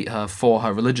absolutely hate her for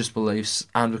her religious beliefs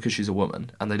and because she's a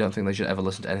woman, and they don't think they should ever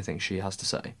listen to anything she has to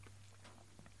say.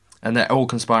 And they're all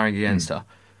conspiring against her.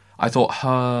 I thought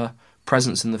her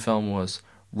presence in the film was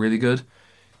really good,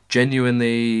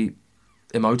 genuinely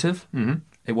emotive.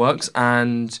 It works,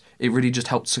 and it really just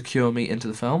helped secure me into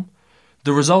the film.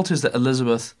 The result is that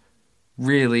Elizabeth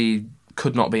really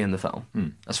could not be in the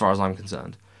film, as far as I'm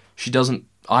concerned.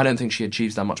 I don't think she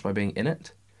achieves that much by being in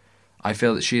it. I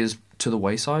feel that she is to the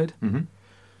wayside.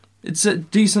 It's a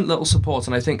decent little support,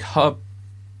 and I think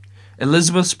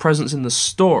Elizabeth's presence in the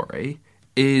story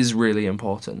is really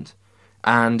important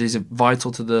and is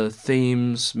vital to the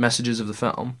themes, messages of the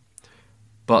film,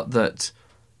 but that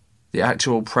the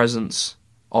actual presence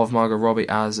of Margot Robbie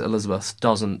as Elizabeth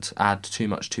doesn't add too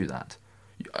much to that.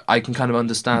 I can kind of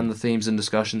understand the themes and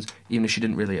discussions, even if she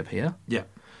didn't really appear. Yeah.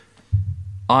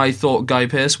 I thought Guy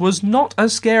Pearce was not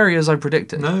as scary as I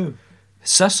predicted. No.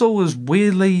 Cecil was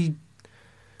weirdly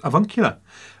avuncular.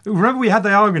 Remember we had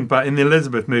the argument about in the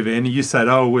Elizabeth movie, and you said,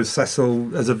 "Oh, was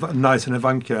Cecil as nice and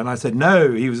avuncular?" And I said,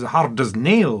 "No, he was hard as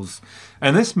nails."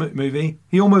 And this movie,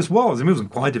 he almost was. I mean, he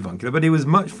wasn't quite avuncular, but he was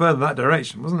much further that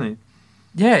direction, wasn't he?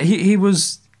 Yeah, he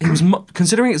was.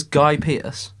 Considering it's Guy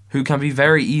Pearce, who can be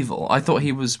very evil, I thought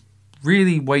he was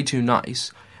really way too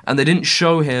nice, and they didn't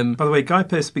show him. By the way, Guy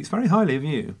Pearce speaks very highly of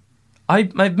you.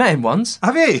 I've met him once.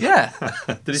 Have you? Yeah.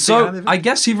 Did he so I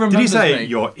guess he remembers me. Did he say me.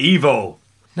 You're evil?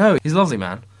 No, he's a lovely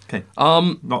man. Okay.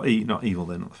 Not evil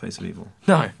then, not the face of evil.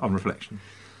 No. On reflection.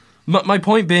 My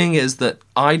point being is that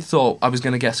I thought I was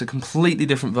going to guess a completely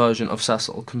different version of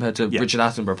Cecil compared to Richard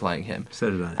Attenborough playing him. So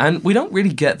did I. And we don't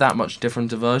really get that much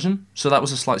different a version, so that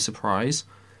was a slight surprise.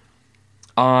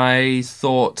 I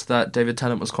thought that David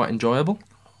Tennant was quite enjoyable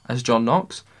as John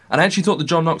Knox. And I actually thought that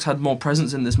John Knox had more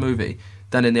presence in this movie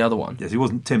than in the other one. Yes, he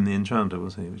wasn't Tim the Enchanter,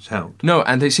 was he? Which helped. No,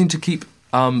 and they seem to keep...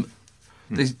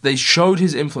 They showed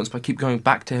his influence by keep going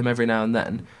back to him every now and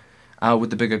then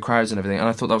with the bigger crowds and everything, and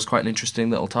I thought that was quite an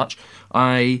interesting little touch.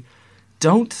 I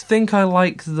don't think I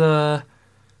like the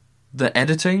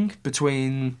editing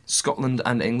between Scotland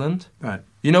and England. Right.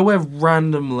 You know where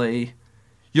randomly...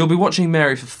 You'll be watching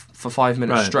Mary for 5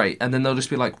 minutes straight, and then there'll just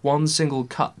be like one single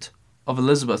cut of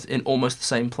Elizabeth in almost the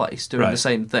same place doing the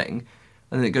same thing,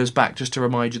 and then it goes back just to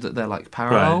remind you that they're like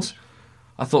parallels.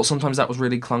 I thought sometimes that was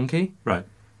really clunky. Right.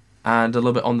 And a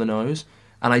little bit on the nose.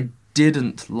 And I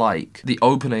didn't like the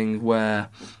opening where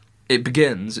it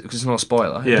begins, because it's not a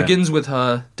spoiler, it begins with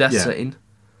her death scene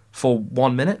for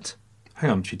 1 minute. Hang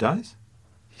on, she dies?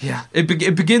 Yeah. It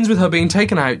begins with her being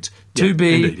taken out to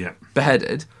be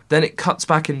beheaded. Then it cuts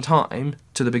back in time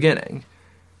to the beginning.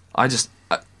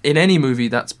 In any movie,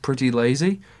 that's pretty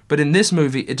lazy. But in this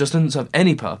movie, it just doesn't serve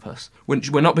any purpose.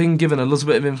 We're not being given a little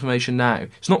bit of information now.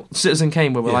 It's not Citizen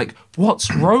Kane where we're like,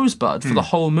 what's Rosebud for the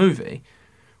whole movie?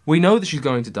 We know that she's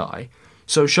going to die.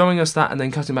 So showing us that and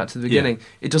then cutting back to the beginning,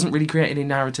 it doesn't really create any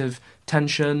narrative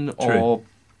tension or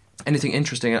anything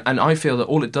interesting. And I feel that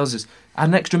all it does is add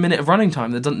an extra minute of running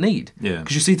time that it doesn't need. Yeah.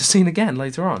 Because you see the scene again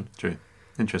later on. True.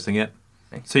 Interesting, yeah.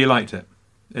 So you liked it,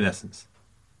 in essence?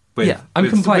 I'm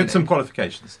complaining. With some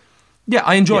qualifications. Yeah,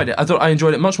 I enjoyed it. I thought I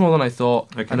enjoyed it much more than I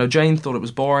thought. Okay. I know Jane thought it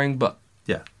was boring, but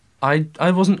I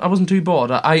wasn't too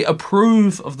bored. I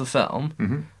approve of the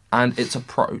film and its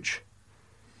approach,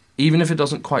 even if it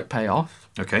doesn't quite pay off.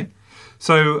 Okay.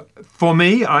 So for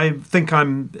me, I think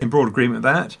I'm in broad agreement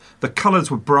with that. The colours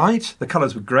were bright. The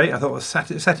colours were great. I thought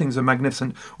the settings were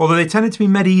magnificent, although they tended to be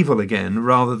medieval again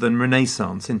rather than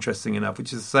Renaissance, interesting enough,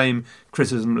 which is the same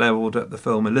criticism levelled at the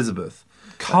film Elizabeth.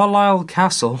 Carlisle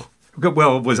Castle.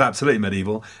 Well, was absolutely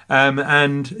medieval.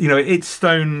 And, it's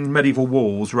stone medieval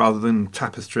walls rather than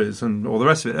tapestries and all the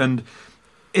rest of it. And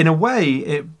in a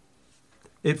way,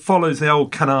 it follows the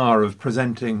old canard of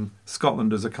presenting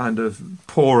Scotland as a kind of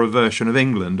poorer version of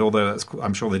England, although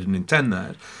I'm sure they didn't intend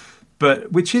that.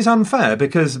 But which is unfair,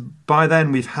 because by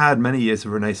then we've had many years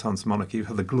of Renaissance monarchy. We've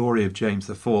had the glory of James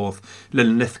IV,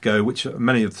 Linlithgow, which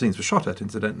many of the scenes were shot at,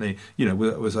 incidentally.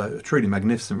 Was a truly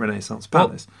magnificent Renaissance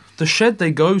palace. Well, the shed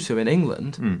they go to in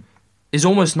England is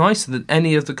almost nicer than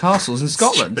any of the castles in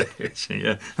Scotland.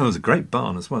 Yeah, that was a great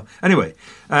barn as well. Anyway,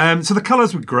 so the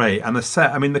colours were great, and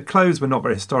the clothes were not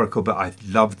very historical, but I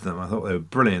loved them. I thought they were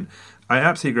brilliant. I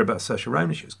absolutely agree about Saoirse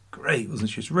Ronan. She was great, wasn't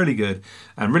she? She was really good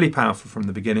and really powerful from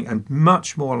the beginning, and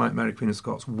much more like Mary Queen of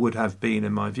Scots would have been,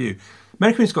 in my view.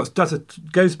 Mary Queen of Scots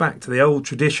goes back to the old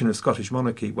tradition of Scottish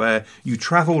monarchy, where you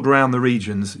travelled around the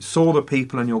regions, saw the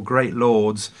people and your great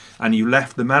lords, and you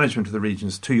left the management of the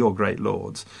regions to your great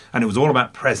lords. And it was all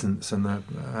about presence and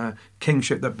the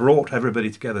kingship that brought everybody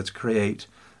together to create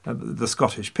the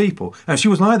Scottish people. And she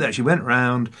was like that. She went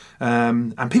round,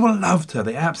 and people loved her.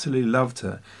 They absolutely loved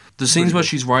her. The scenes where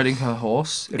she's riding her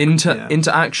horse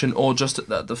into action, or just at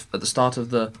the start of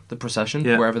the procession,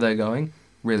 wherever they're going,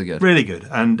 really good. Really good.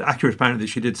 And accurate, apparently,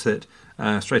 she did sit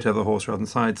straight over the horse rather than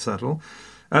side saddle.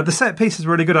 The set pieces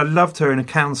were really good. I loved her in a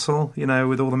council,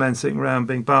 with all the men sitting around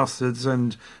being bastards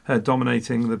and her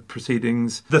dominating the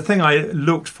proceedings. The thing I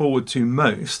looked forward to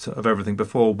most of everything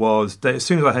before was, as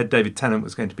soon as I heard David Tennant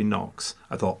was going to be Knox,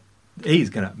 I thought,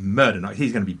 he's going to murder Knox.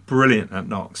 He's going to be brilliant at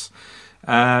Knox.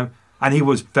 And he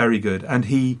was very good.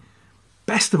 And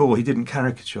best of all, he didn't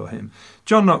caricature him.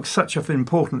 John Knox, such an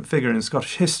important figure in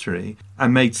Scottish history,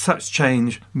 and made such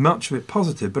change, much of it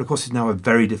positive, but of course he's now a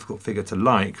very difficult figure to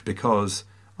like, because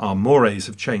our mores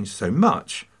have changed so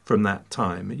much from that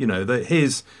time.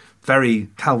 His very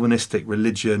Calvinistic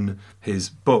religion, his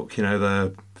book,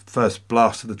 the first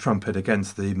blast of the trumpet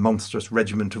against the monstrous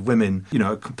regiment of women,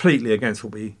 completely against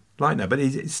what we like now. But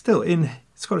he's still, in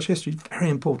Scottish history, very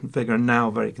important figure, and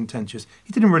now very contentious.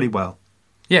 He did him really well.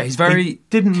 Yeah, he's very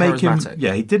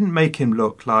charismatic. He didn't make him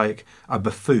look like a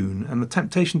buffoon, and the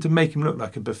temptation to make him look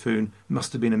like a buffoon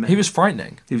must have been immense. He was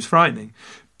frightening.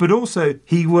 But also,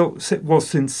 he was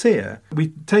sincere. We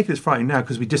take it as frightening now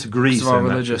because we disagree so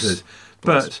much with it.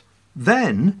 But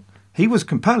then, he was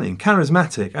compelling,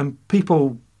 charismatic, and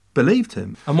people believed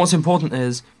him. And what's important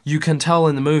is, you can tell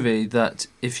in the movie that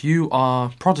if you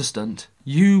are Protestant,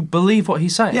 you believe what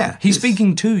he's saying. Yeah, he's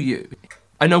speaking to you.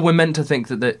 I know we're meant to think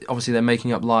that obviously they're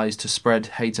making up lies to spread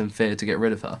hate and fear to get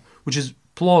rid of her, which is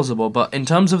plausible, but in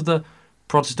terms of the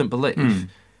Protestant belief,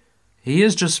 he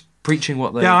is just preaching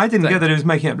what they... Yeah, I didn't get that he was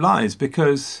making up lies,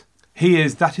 because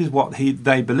that is what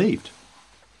they believed.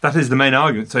 That is the main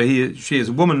argument. So she is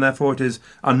a woman, therefore it is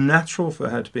unnatural for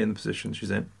her to be in the position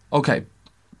she's in. Okay,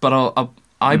 but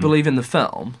I believe in the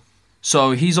film,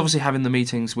 so he's obviously having the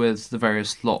meetings with the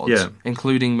various lords,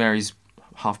 including Mary's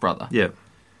half-brother. Yeah.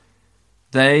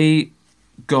 They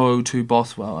go to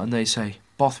Bothwell and they say,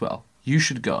 Bothwell, you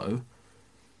should go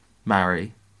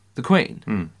marry the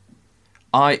Queen.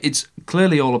 It's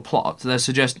clearly all a plot.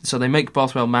 So they make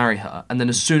Bothwell marry her, and then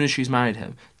as soon as she's married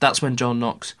him, that's when John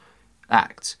Knox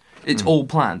acts. It's all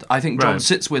planned. I think John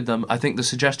sits with them. I think the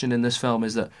suggestion in this film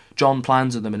is that John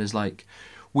plans with them and is like,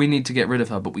 we need to get rid of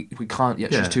her, but we can't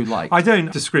yet. She's too light. I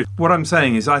don't disagree. What I'm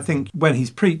saying is, I think when he's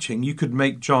preaching, you could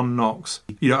make John Knox,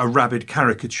 a rabid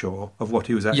caricature of what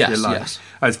he was actually like. Yes.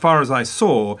 As far as I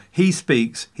saw, he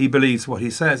speaks, he believes what he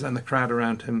says, and the crowd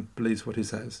around him believes what he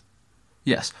says.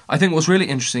 Yes. I think what's really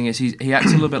interesting is he acts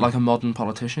a little bit like a modern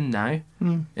politician now,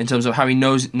 in terms of how he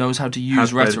knows how to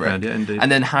use rhetoric,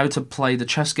 and then how to play the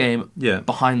chess game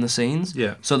behind the scenes,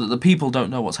 so that the people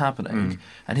don't know what's happening,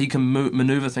 and he can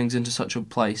maneuver things into such a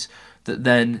place that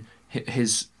then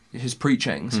his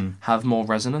preachings have more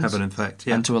resonance, have an effect,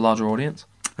 and to a larger audience.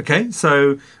 Okay,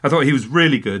 so I thought he was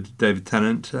really good, David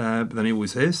Tennant, but then he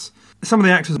always is. Some of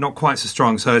the actors are not quite so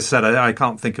strong, so as I said, I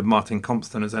can't think of Martin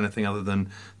Compston as anything other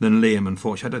than Liam,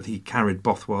 unfortunately. I don't think he carried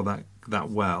Bothwell that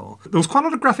well. There was quite a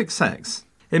lot of graphic sex.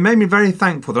 It made me very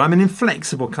thankful that I'm an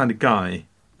inflexible kind of guy,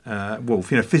 Wolf,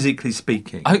 physically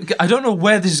speaking. I don't know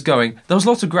where this is going. There was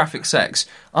lots of graphic sex.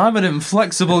 I'm an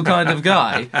inflexible kind of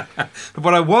guy. But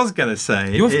what I was going to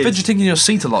say You're fidgeting in your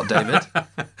seat a lot, David.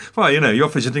 Well, you're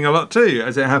fidgeting a lot too,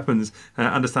 as it happens,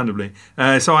 understandably.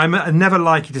 So I'm never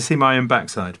likely to see my own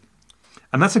backside.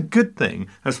 And that's a good thing.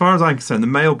 As far as I'm concerned, the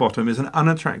male bottom is an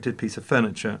unattractive piece of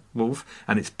furniture, Wolf,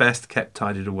 and it's best kept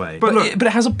tidied away. But it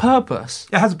has a purpose.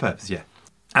 It has a purpose, yeah.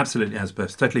 Absolutely has a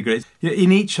purpose. Totally agree.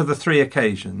 In each of the 3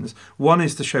 occasions, one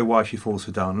is to show why she falls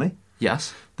for Darnley.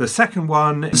 Yes. The second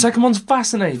one's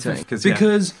fascinating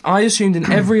because I assumed in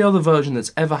every other version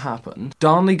that's ever happened,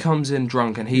 Darnley comes in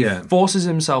drunk and he forces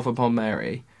himself upon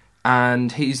Mary,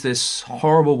 and he's this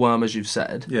horrible worm, as you've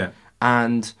said. Yeah.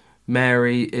 And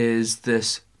Mary is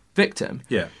this victim.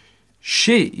 Yeah.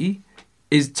 She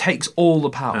takes all the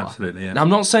power. Absolutely, yeah. Now, I'm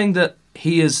not saying that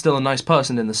he is still a nice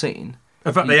person in the scene.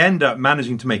 In fact, they end up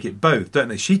managing to make it both, don't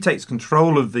they? She takes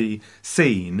control of the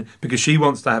scene because she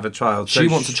wants to have a child. She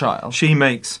wants a child. She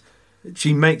makes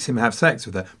him have sex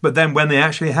with her. But then when they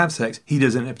actually have sex, he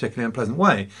does it in a particularly unpleasant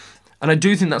way. And I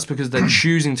do think that's because they're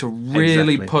choosing to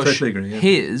really push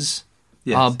his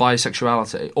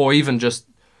bisexuality, or even just...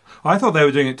 I thought they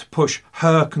were doing it to push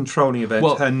her controlling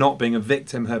events, her not being a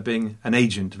victim, her being an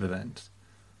agent of events.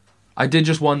 I did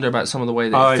just wonder about some of the way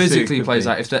that it physically plays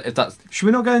out. If that's... Should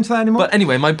we not go into that anymore? But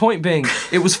anyway, my point being,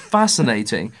 it was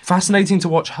fascinating to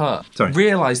watch her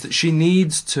realise that she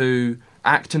needs to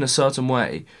act in a certain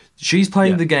way. She's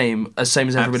playing the game as same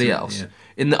as everybody else. Yeah.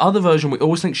 In the other version, we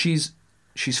always think she's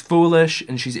foolish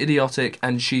and she's idiotic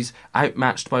and she's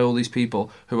outmatched by all these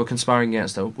people who are conspiring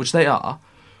against her, which they are.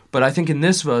 But I think in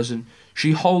this version,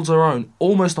 she holds her own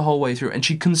almost the whole way through, and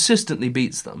she consistently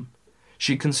beats them.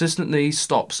 She consistently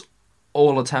stops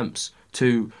all attempts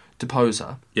to depose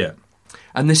her. Yeah.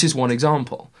 And this is one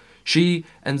example. She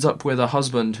ends up with a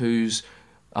husband who's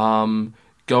might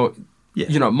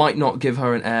not give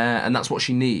her an heir, and that's what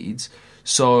she needs.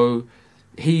 So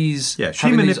he's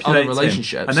having these other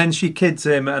relationships. Him, and then she kids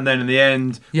him, and then in the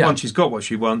end, once she's got what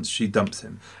she wants, she dumps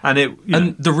him.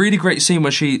 And the really great scene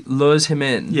where she lures him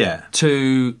in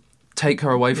to take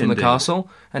her away from the castle,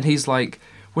 and he's like,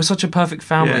 we're such a perfect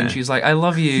family, and she's like, I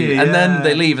love you. And then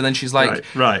they leave, and then she's like,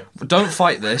 right. Don't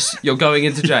fight this, you're going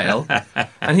into jail.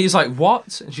 And he's like,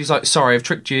 what? And she's like, sorry, I've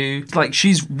tricked you. Like,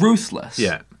 she's ruthless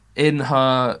in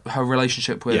her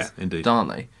relationship with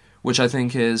Darnley, which I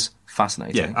think is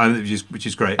fascinating. Yeah, which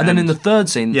is great. And then in the third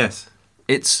scene, yes,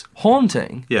 it's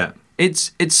haunting. Yeah.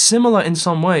 It's similar in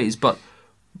some ways, but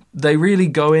they really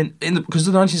go in because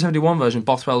the 1971 version,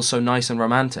 Bothwell's so nice and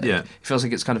romantic. Yeah. It feels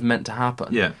like it's kind of meant to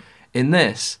happen. Yeah. In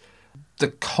this, the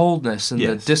coldness and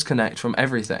the disconnect from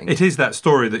everything. It is that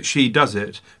story that she does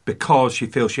it because she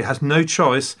feels she has no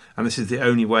choice, and this is the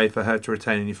only way for her to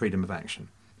retain any freedom of action.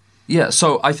 Yeah,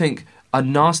 so I think a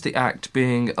nasty act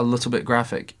being a little bit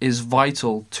graphic is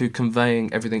vital to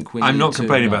conveying everything we need to. I'm not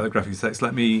complaining about the graphic sex.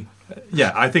 Let me...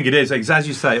 Yeah, I think it is. As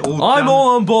you say, I'm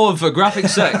all on board for graphic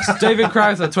sex. David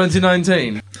Crowther,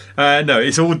 2019. No,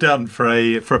 it's all done for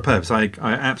a purpose. I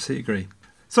absolutely agree.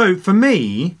 So, for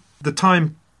me... The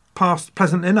time passed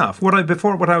pleasantly enough. What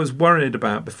I was worried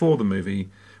about before the movie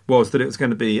was that it was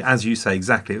going to be, as you say,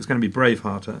 exactly, it was going to be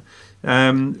Bravehearter.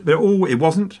 It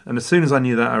wasn't, and as soon as I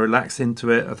knew that, I relaxed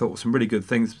into it. I thought some really good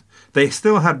things. They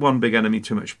still had one big enemy,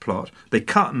 too much plot. They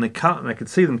cut, and I could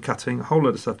see them cutting. A whole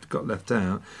lot of stuff got left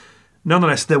out.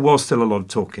 Nonetheless, there was still a lot of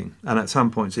talking, and at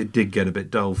some points it did get a bit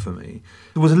dull for me.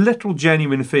 There was a little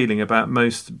genuine feeling about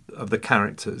most of the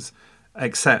characters,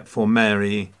 except for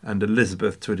Mary and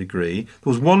Elizabeth to a degree.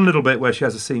 There was one little bit where she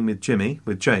has a scene with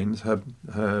James, her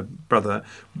brother,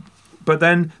 but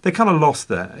then they kind of lost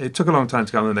that. It took a long time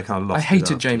to go, and then they kind of lost it. I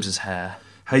hated James's hair.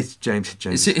 Hated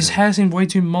James. His hair seemed way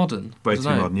too modern. Way too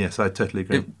modern, yes, I totally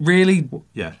agree. It really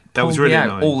that was really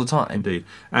annoying. All the time. Indeed.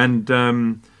 And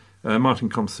Martin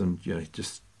Compston,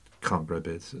 just can't grow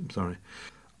beards, I'm sorry.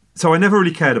 So I never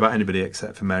really cared about anybody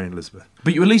except for Mary and Elizabeth.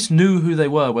 But you at least knew who they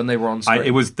were when they were on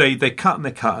screen. They cut,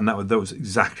 and that was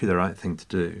exactly the right thing to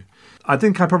do. I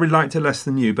think I probably liked it less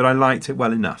than you, but I liked it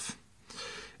well enough.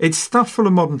 It's stuffed full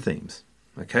of modern themes,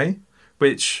 okay?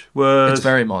 It's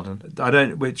very modern.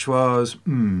 Which was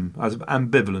I was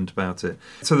ambivalent about it.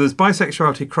 So there's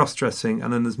bisexuality, cross-dressing,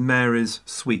 and then there's Mary's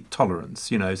sweet tolerance.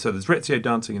 So there's Rizzio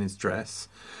dancing in his dress,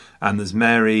 and there's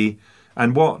Mary,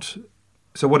 and what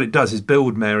it does is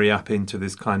build Mary up into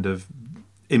this kind of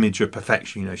image of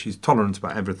perfection. She's tolerant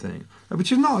about everything,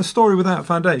 which is not a story without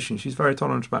foundation. She's very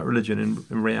tolerant about religion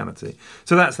in reality.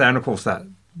 So that's there, and of course that,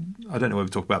 I don't know whether we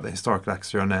talk about the historical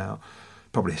accuracy now.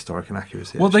 Probably historic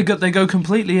inaccuracy. Well, they go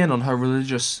completely in on her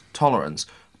religious tolerance.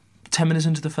 10 minutes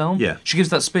into the film, she gives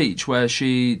that speech where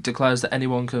she declares that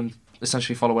anyone can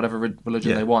essentially follow whatever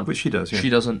religion they want. Which she does, She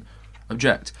doesn't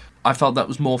object. I felt that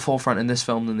was more forefront in this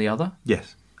film than the other.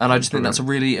 Yes. And I just think that's a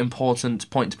really important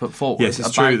point to put forward. Yes,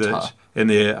 it's true that in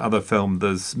the other film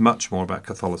there's much more about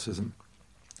Catholicism.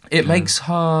 It makes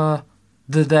her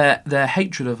their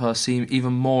hatred of her seem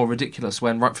even more ridiculous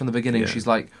when right from the beginning Yeah. she's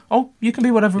like, "Oh, you can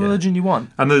be whatever Yeah. religion you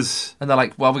want," And and they're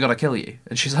like, "Well, we got to kill you,"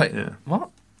 and she's like, Yeah. "What?"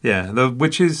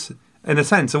 which is, in a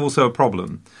sense, also a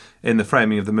problem in the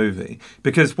framing of the movie,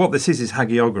 because what this is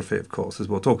hagiography, of course, as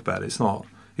we'll talk about. It's not.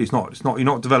 You're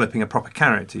not developing a proper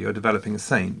character. You're developing a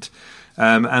saint,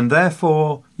 and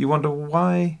therefore you wonder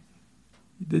why.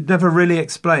 It never really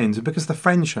explains, and because the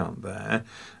French aren't there,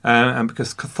 and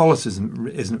because Catholicism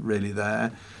isn't really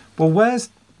there. Well,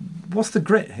 what's the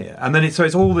grit here? And then it's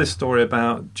all this story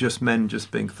about just men just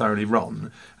being thoroughly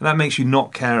rotten, and that makes you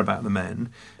not care about the men.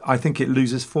 I think it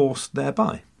loses force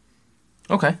thereby.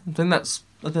 Okay, I think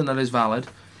that is valid.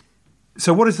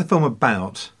 So, what is the film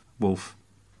about, Wolf?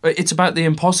 It's about the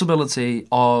impossibility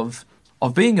of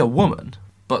being a woman,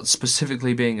 but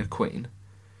specifically being a queen.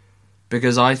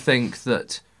 Because I think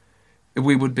that it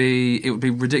would be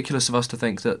ridiculous of us to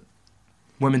think that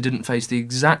women didn't face the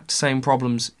exact same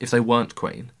problems if they weren't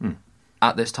queen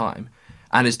at this time.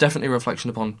 And it's definitely a reflection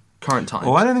upon current times.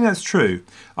 Oh, I don't think that's true.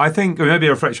 I think maybe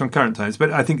a reflection on current times,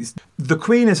 but I think the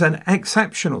Queen is an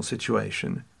exceptional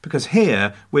situation because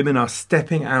here women are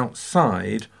stepping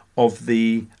outside of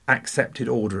the accepted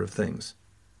order of things.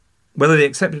 Whether the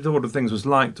accepted order of things was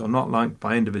liked or not liked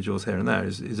by individuals here and there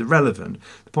is irrelevant.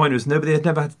 The point is nobody had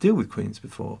never had to deal with queens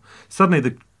before. Suddenly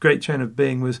the great chain of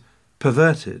being was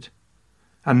perverted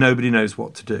and nobody knows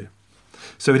what to do.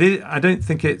 So it is, I don't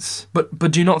think it's... But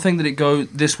do you not think that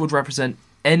this would represent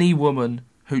any woman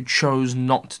who chose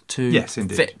not to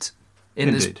fit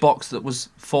in this box that was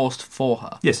forced for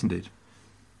her? Yes, indeed.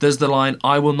 There's the line,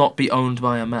 "I will not be owned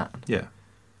by a man." Yeah.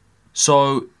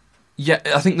 So... yeah,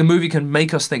 I think the movie can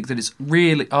make us think that it's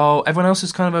really, everyone else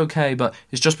is kind of okay, but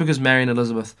it's just because Mary and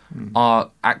Elizabeth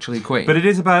are actually queen. But it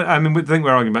is about, we think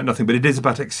we're arguing about nothing, but it is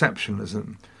about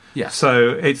exceptionalism. Yes.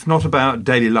 So it's not about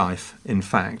daily life, in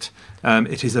fact.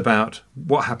 It is about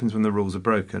what happens when the rules are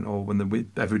broken or when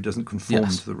everybody doesn't conform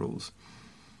to the rules.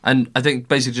 And I think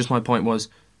basically just my point was,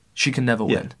 she can never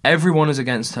win. Everyone is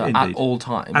against her at all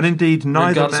times. And indeed,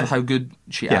 regardless of how good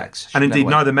she acts. And indeed,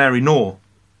 neither Mary nor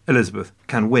Elizabeth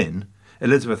can win.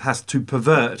 Elizabeth has to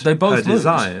pervert her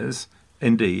desires,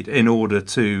 indeed, in order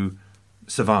to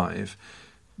survive.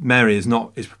 Mary is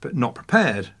not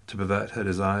prepared to pervert her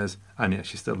desires, and yet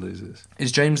she still loses.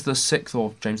 Is James VI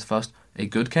or James I a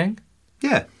good king?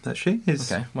 Yeah, that's she.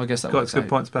 Okay, well, I guess that got good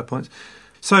points, bad points.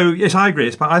 So yes, I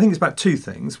agree. I think it's about two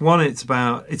things. One, it's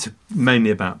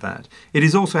mainly about that. It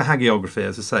is also hagiography,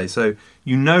 as I say. So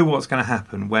you know what's going to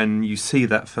happen when you see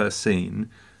that first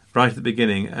scene right at the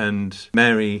beginning, and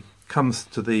Mary comes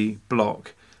to the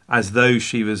block as though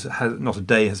not a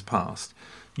day has passed.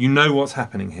 You know what's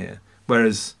happening here,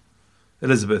 whereas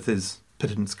Elizabeth is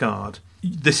pitted and scarred.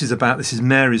 This is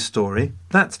Mary's story.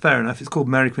 That's fair enough. It's called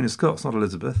Mary Queen of Scots, not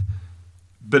Elizabeth.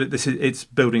 But it's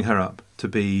building her up to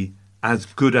be as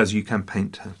good as you can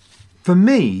paint her. For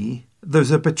me,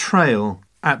 there's a betrayal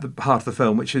at the heart of the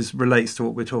film, which relates to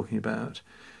what we're talking about.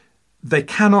 They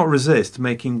cannot resist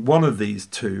making one of these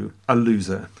two a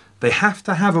loser. They have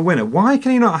to have a winner. Why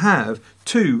can you not have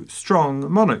two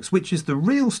strong monarchs, which is the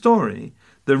real story?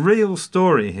 The real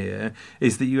story here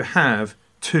is that you have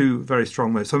two very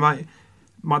strong monarchs. So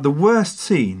the worst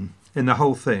scene in the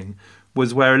whole thing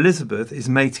was where Elizabeth is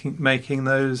making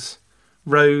those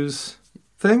rose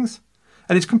things.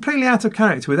 And it's completely out of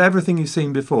character with everything you've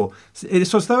seen before.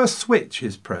 It's as though a switch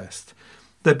is pressed.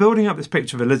 They're building up this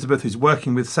picture of Elizabeth who's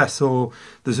working with Cecil.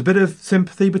 There's a bit of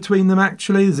sympathy between them,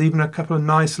 actually. There's even a couple of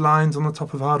nice lines on the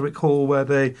top of Hardwick Hall where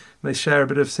they share a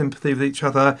bit of sympathy with each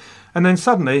other. And then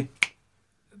suddenly,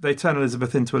 they turn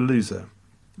Elizabeth into a loser.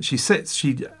 She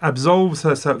absolves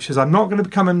herself. She says, I'm not going to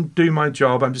come and do my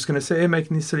job. I'm just going to sit here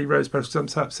making these silly rose petals because I'm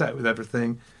so upset with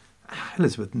everything.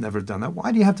 Elizabeth never had done that.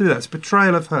 Why do you have to do that? It's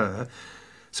betrayal of her.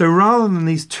 So rather than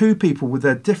these two people with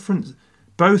their different,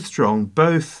 both strong,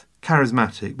 both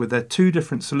charismatic, with their two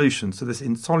different solutions to this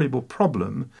insoluble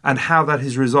problem and how that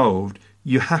is resolved,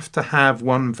 you have to have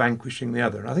one vanquishing the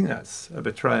other. I think that's a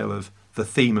betrayal of the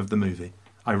theme of the movie.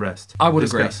 I rest. I would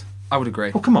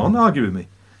agree. Oh, come on, argue with me.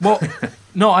 Well,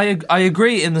 no, I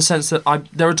agree in the sense that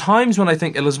there are times when I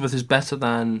think Elizabeth is better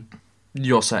than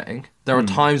you're saying. There are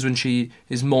times when she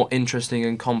is more interesting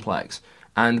and complex,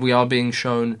 and we are being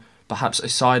shown perhaps a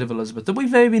side of Elizabeth that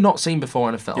we've maybe not seen before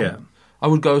in a film. Yeah. I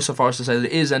would go so far as to say that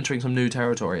it is entering some new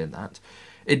territory in that.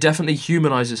 It definitely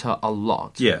humanises her a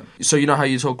lot. Yeah. So you know how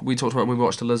we talked about when we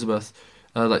watched Elizabeth,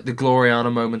 like the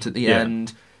Gloriana moment at the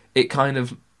end, it kind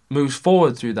of moves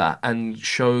forward through that and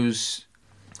shows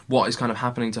what is kind of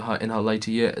happening to her in her later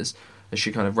years as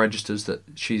she kind of registers that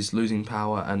she's losing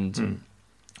power and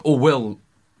or will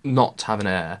not have an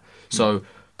heir. So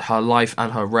her life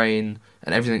and her reign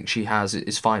and everything she has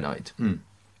is finite. Mm.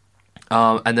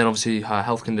 And then obviously her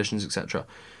health conditions, etc.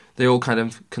 They all kind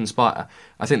of conspire.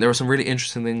 I think there are some really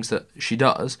interesting things that she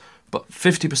does, but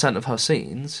 50% of her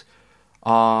scenes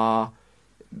are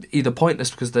either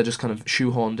pointless because they're just kind of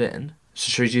shoehorned in,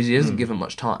 so she isn't given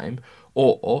much time,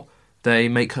 or they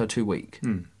make her too weak.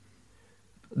 Mm.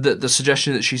 The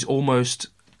suggestion that she's almost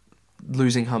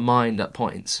losing her mind at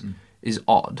points is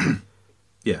odd.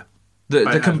 Yeah.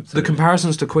 The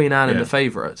comparisons to Queen Anne and Yeah. The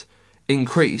Favourite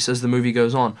increase as the movie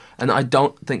goes on, and I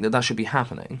don't think that should be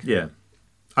happening. Yeah.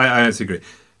 I actually agree.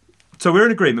 So we're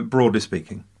in agreement, broadly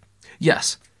speaking.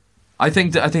 Yes. I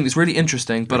think it's really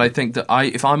interesting, but I think that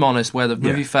if I'm honest, where the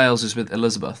movie fails is with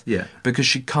Elizabeth. Yeah. Because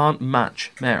she can't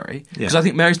match Mary. Because Yeah. I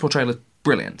think Mary's portrayal is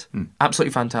brilliant.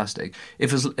 Absolutely fantastic.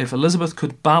 If Elizabeth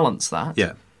could balance that,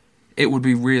 Yeah. it would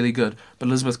be really good. But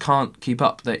Elizabeth can't keep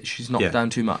up. She's knocked Yeah.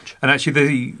 down too much. And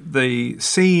actually, the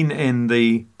scene in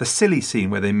the silly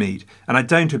scene where they meet, and I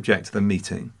don't object to them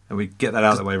meeting, and we get that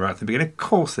out of the way right at the beginning. Of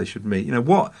course, they should meet. You know,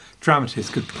 what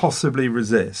dramatist could possibly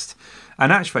resist?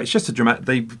 And actually, it's just a dramatic.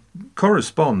 They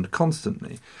correspond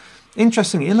constantly.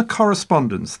 Interestingly, in the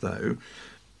correspondence, though,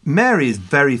 Mary is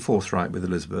very forthright with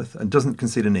Elizabeth and doesn't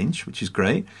concede an inch, which is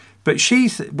great. But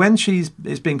when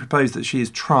it's being proposed that she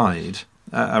is tried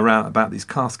around about these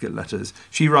casket letters,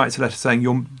 she writes a letter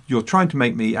saying, "You're trying to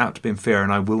make me out to be inferior,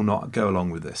 and I will not go along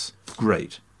with this."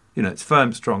 Great, you know, it's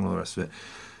firm, strong, all the rest of it.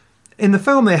 In the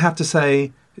film, they have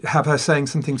her saying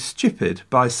something stupid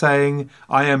by saying,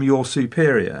 "I am your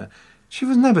superior." She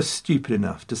was never stupid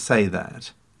enough to say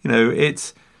that. You know,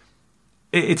 it's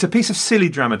a piece of silly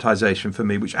dramatisation for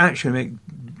me, which actually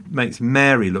makes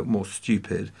Mary look more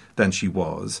stupid than she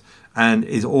was, and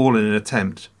is all in an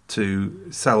attempt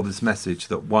to sell this message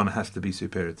that one has to be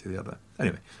superior to the other.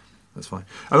 Anyway, that's fine.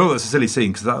 I thought that's a silly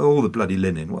scene because all the bloody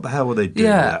linen. What the hell were they doing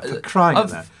with that? For crying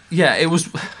out loud. Yeah, it was.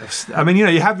 I mean, you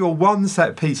know, you have your one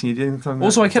set piece and you're doing something.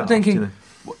 Also, I kept thinking, you know.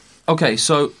 Okay,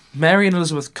 so Mary and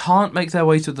Elizabeth can't make their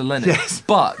way through the linen, Yes.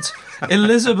 but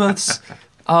Elizabeth's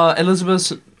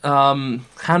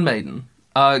handmaiden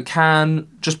can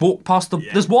just walk past the.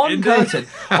 Yeah. There's one Indeed. curtain.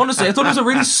 Honestly, I thought it was a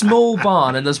really small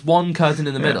barn, and there's one curtain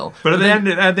in the middle. But at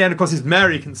the end, of course,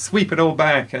 Mary can sweep it all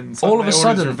back, and all of a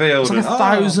sudden, revealed, it's like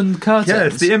 1,000 curtains. Yeah,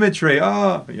 it's the imagery.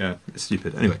 Yeah, it's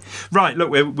stupid. Anyway, right.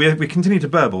 Look, we continue to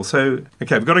burble. So,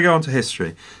 okay, we've got to go on to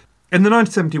history. In the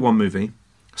 1971 movie,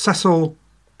 Cecil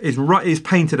is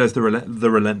painted as the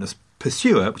relentless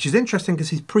pursuer, which is interesting because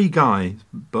he's pre-Guy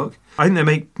book. I think they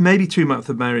make maybe too much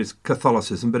of Mary's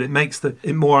Catholicism, but it makes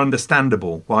it more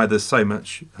understandable why there's so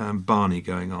much Barney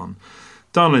going on.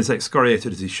 Darnley is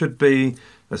excoriated as he should be.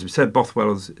 As we said,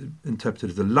 Bothwell is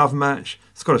interpreted as a love match.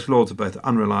 Scottish lords are both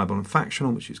unreliable and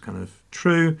factional, which is kind of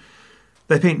true.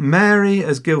 They paint Mary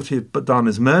as guilty of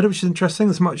Darnley's murder, which is interesting.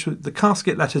 The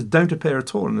casket letters don't appear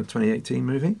at all in the 2018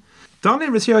 movie. Darnley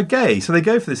and Rizzio are gay, so they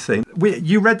go for this thing.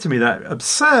 You read to me that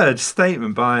absurd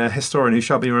statement by a historian who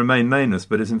shall remain nameless,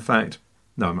 but is in fact...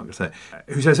 No, I'm not going to say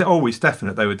it. Who says, it's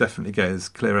definite, they were definitely gay, there's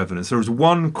clear evidence. There was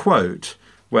one quote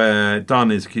where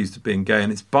Darnley is accused of being gay,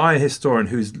 and it's by a historian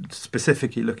who's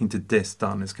specifically looking to diss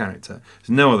Darnley's character.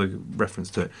 There's no other reference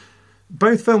to it.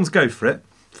 Both films go for it.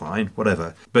 Fine,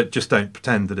 whatever. But just don't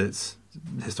pretend that it's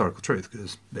historical truth,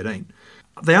 because it ain't.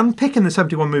 They unpick in the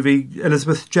 71 movie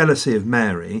Elizabeth's jealousy of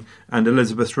Mary and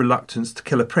Elizabeth's reluctance to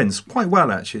kill a prince quite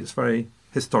well, actually. It's very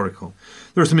historical.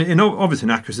 There are some obvious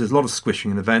inaccuracies, there's a lot of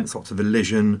squishing in events, lots of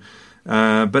elision,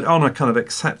 but on a kind of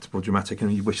acceptable dramatic,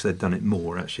 and you wish they'd done it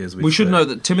more, actually. As we should know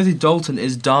that Timothy Dalton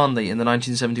is Darnley in the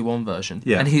 1971 version,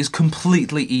 and he's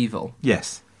completely evil.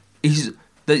 Yes.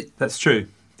 That's true.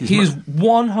 He's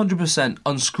 100%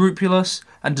 unscrupulous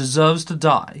and deserves to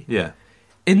die. Yeah.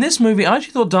 In this movie, I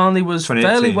actually thought Darnley was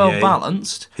fairly well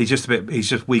balanced. He's just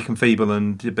weak and feeble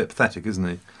and a bit pathetic, isn't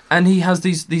he? And he has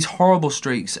these horrible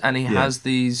streaks, and he has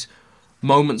these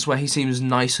moments where he seems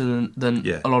nicer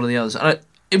than a lot of the others. And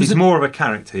he's more of a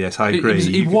character, yes, I agree.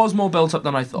 He was more built up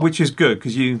than I thought. Which is good,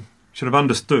 because you should have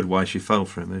understood why she fell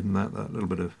for him, even that little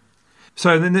bit of...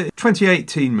 So then the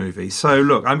 2018 movie. So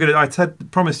look,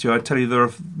 promised you I'd tell you there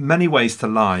are many ways to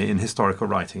lie in historical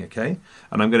writing, okay?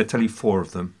 And I'm going to tell you 4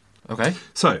 of them. Okay.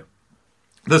 So,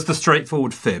 there's the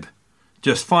straightforward fib.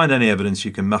 Just find any evidence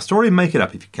you can muster, or even make it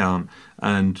up if you can't,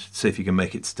 and see if you can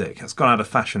make it stick. It's gone out of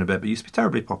fashion a bit, but used to be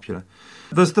terribly popular.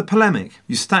 There's the polemic.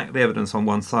 You stack the evidence on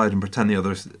one side and pretend the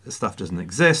other stuff doesn't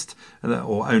exist,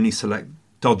 or only select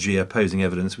dodgy opposing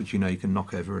evidence, which you know you can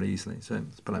knock over really easily. So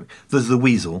it's polemic. There's the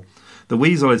weasel. The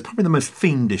weasel is probably the most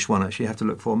fiendish one, actually, you have to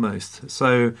look for most.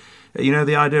 So, you know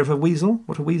the idea of a weasel?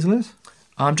 What a weasel is?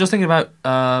 I'm just thinking about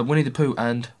Winnie the Pooh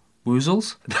and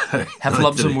Woozles? No,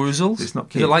 Heffalumps and woozles? It's not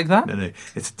Is cute. it like that? No.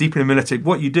 It's deeply military.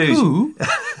 What you do is... Poo?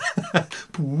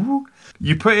 Poo.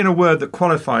 You put in a word that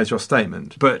qualifies your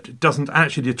statement, but doesn't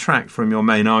actually detract from your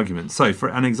main argument. So, for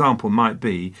an example might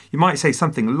be, you might say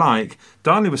something like,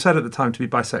 Darnley was said at the time to be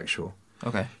bisexual.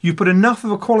 Okay. You put enough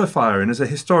of a qualifier in as a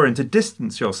historian to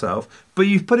distance yourself, but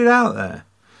you've put it out there.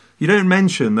 You don't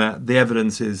mention that the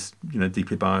evidence is,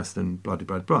 deeply biased and blah,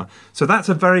 blah, blah. So that's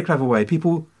a very clever way.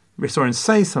 Historians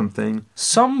say something.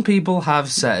 Some people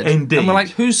have said. Indeed. And we're like,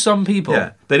 who's some people?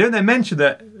 Yeah. They don't then mention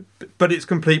that, but it's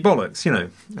complete bollocks,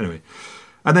 Anyway.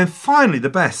 And then finally, the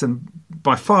best and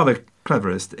by far the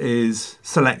cleverest is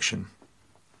selection.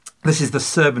 This is the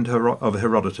servant of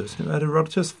Herodotus. You know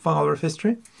Herodotus, father of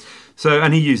history?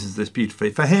 And he uses this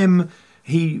beautifully. For him,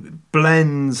 he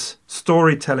blends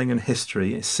storytelling and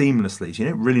history seamlessly. So you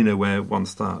don't really know where one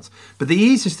starts. But the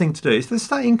easiest thing to do is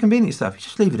the inconvenient stuff. You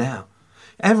just leave it out.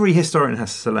 Every historian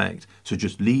has to select, so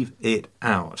just leave it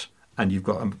out. And you've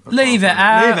got leave it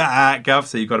out. Leave it out, Gov,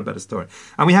 so you've got a better story.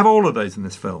 And we have all of those in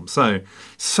this film. So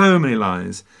many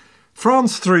lies.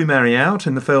 France threw Mary out.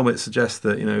 In the film, it suggests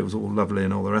that, it was all lovely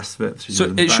and all the rest of it.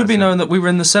 So it should be known that we were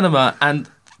in the cinema and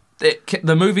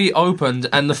the movie opened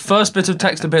and the first bit of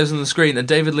text appears on the screen and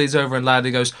David leans over and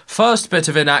loudly goes, "First bit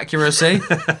of inaccuracy."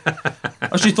 I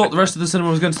actually thought the rest of the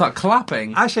cinema was going to start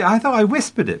clapping. Actually, I thought I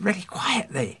whispered it really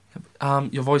quietly.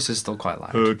 Your voice is still quite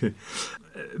loud. Oh, okay.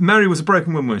 Mary was a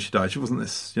broken woman when she died. She wasn't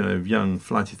this, young,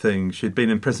 flighty thing. She'd been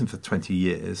in prison for 20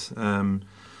 years.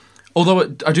 Although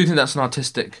I do think that's an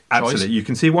artistic choice. Absolutely. You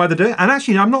can see why they do it. And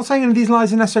actually, I'm not saying any of these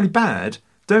lies are necessarily bad.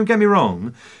 Don't get me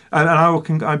wrong.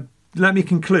 And let me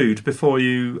conclude before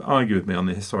you argue with me on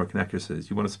the historic inaccuracies.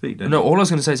 You want to speak, don't you? No, all I was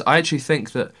going to say is I actually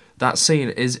think that scene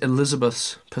is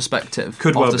Elizabeth's perspective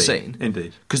of the scene.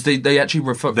 Indeed. Because they actually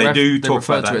refer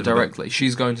to it directly.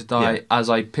 She's going to die as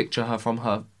I picture her from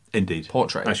her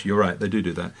portrait. Actually, you're right. They do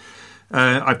that.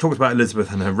 I've talked about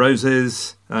Elizabeth and her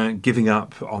roses, giving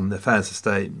up on the Fairs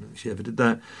estate. She ever did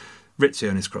that. Rizzio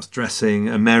and his cross-dressing,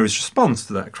 and Mary's response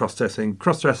to that cross-dressing.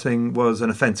 Cross-dressing was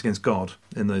an offence against God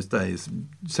in those days.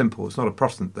 Simple. It's not a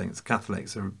Protestant thing. It's a Catholic.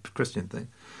 It's a Christian thing.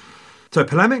 So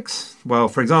polemics. Well,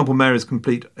 for example, Mary's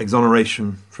complete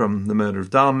exoneration from the murder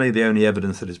of Darnley. The only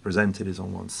evidence that is presented is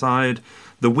on one side.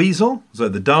 The weasel. So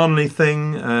the Darnley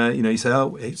thing. You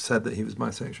say, he said that he was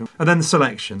bisexual. And then the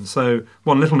selection. So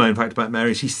one little known fact about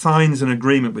Mary is she signs an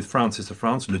agreement with Francis of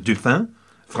France, le Dauphin,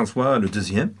 François le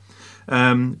Deuxième,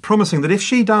 promising that if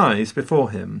she dies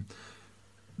before him,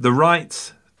 the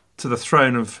right to the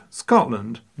throne of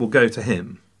Scotland will go to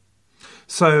him.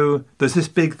 So there's this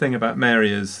big thing about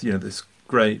Mary as, this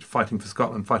great fighting for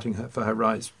Scotland, fighting for her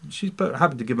rights. She's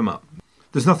happy to give them up.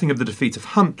 There's nothing of the defeat of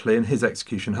Huntly and his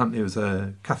execution. Huntley was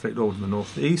a Catholic lord in the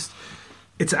north east.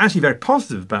 It's actually very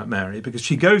positive about Mary because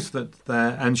she goes there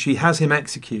and she has him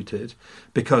executed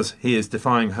because he is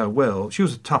defying her will. She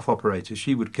was a tough operator.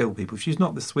 She would kill people. She's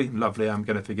not the sweet and lovely, I'm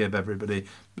going to forgive everybody.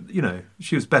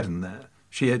 She was better than that.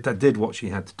 She did what she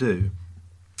had to do.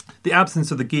 The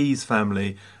absence of the Guise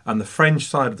family and the French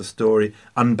side of the story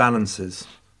unbalances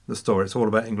the story. It's all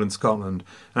about England, Scotland.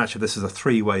 And actually, this is a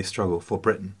three-way struggle for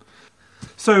Britain.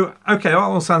 So, okay, that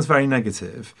all sounds very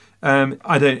negative.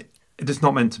 It's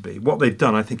not meant to be. What they've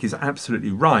done, I think, is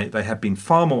absolutely right. They have been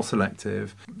far more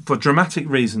selective. For dramatic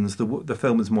reasons, the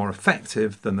film is more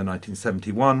effective than the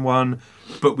 1971 one.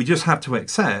 But we just have to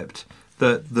accept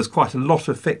that there's quite a lot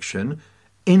of fiction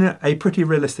in a pretty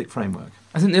realistic framework.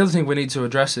 I think the other thing we need to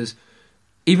address is,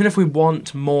 even if we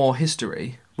want more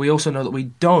history, we also know that we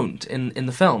don't in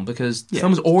the film, because the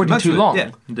film is already too long.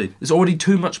 Yeah, indeed. There's already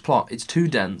too much plot. It's too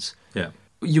dense. Yeah.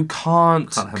 You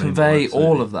can't convey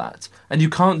all of that. And you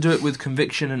can't do it with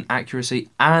conviction and accuracy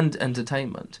and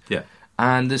entertainment. Yeah.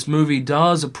 And this movie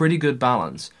does a pretty good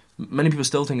balance. Many people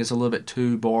still think it's a little bit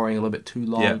too boring, a little bit too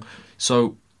long. Yeah.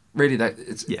 So really,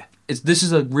 this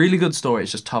is a really good story.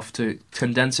 It's just tough to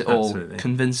condense it all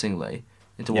convincingly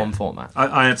into one format.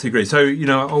 I absolutely agree.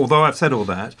 So, although I've said all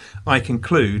that, I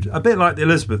conclude, a bit like the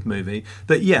Elizabeth movie,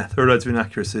 that, there are loads of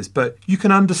inaccuracies, but you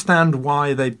can understand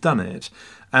why they've done it.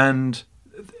 And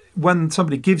when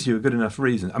somebody gives you a good enough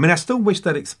reason, I still wish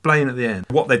they'd explain at the end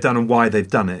what they've done and why they've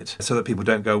done it, so that people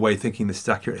don't go away thinking this is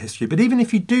accurate history. But even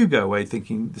if you do go away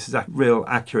thinking this is real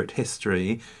accurate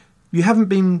history, you haven't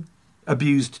been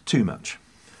abused too much.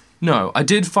 No, I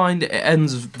did find it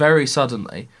ends very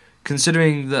suddenly,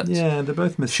 considering that... Yeah, they're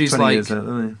both missed she's 20 like, years out,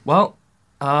 aren't they? Well,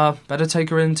 better take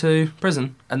her into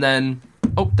prison, and then,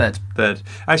 dead. Dead.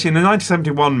 Actually, in the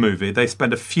 1971 movie, they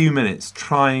spend a few minutes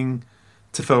trying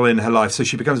to fill in her life. So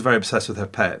she becomes very obsessed with her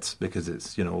pets because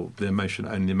it's, you know, the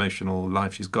emotional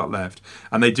life she's got left.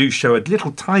 And they do show a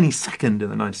little tiny second in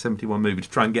the 1971 movie to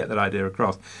try and get that idea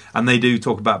across. And they do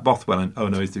talk about Bothwell and, oh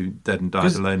no, he's dead and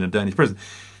died alone in a Danish prison.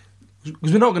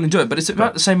 Because we're not going to do it, but it's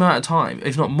about the same amount of time,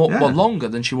 if not more, well, longer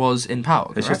than she was in Power.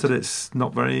 Correct? It's just that it's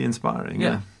not very inspiring.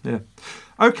 Yeah.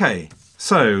 Okay,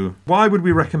 so why would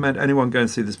we recommend anyone go and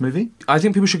see this movie? I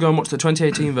think people should go and watch the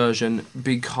 2018 version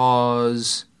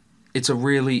because it's a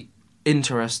really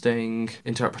interesting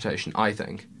interpretation, I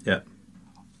think. Yeah.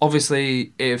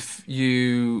 Obviously, if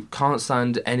you can't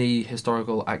stand any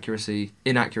historical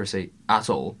inaccuracy at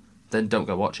all, then don't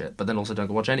go watch it. But then also don't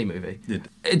go watch any movie. Yeah.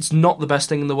 It's not the best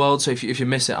thing in the world, so if you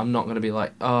miss it, I'm not going to be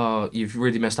like, oh, you've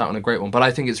really missed out on a great one. But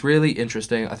I think it's really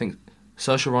interesting. I think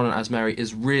Saoirse Ronan as Mary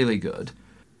is really good.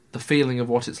 The feeling of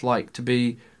what it's like to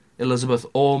be Elizabeth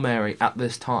or Mary at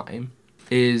this time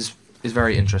is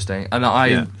very interesting. And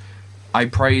I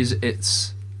praise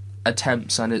its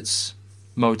attempts and its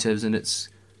motives and its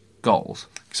goals.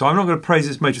 So I'm not going to praise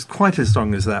its motives quite as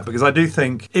strong as that, because I do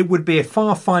think it would be a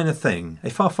far finer thing.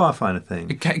 It can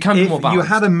be more balanced. If you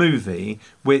had a movie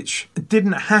which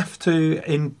didn't have to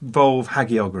involve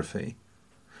hagiography,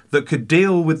 that could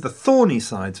deal with the thorny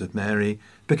sides of Mary,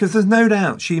 because there's no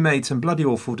doubt she made some bloody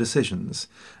awful decisions,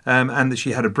 and that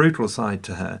she had a brutal side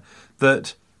to her,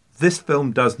 that this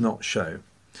film does not show.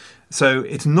 So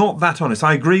it's not that honest.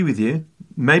 I agree with you.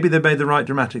 Maybe they made the right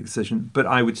dramatic decision, but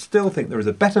I would still think there is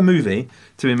a better movie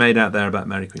to be made out there about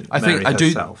Mary Queen. I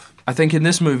think in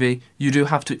this movie you do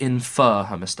have to infer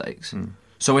her mistakes.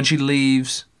 So when she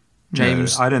leaves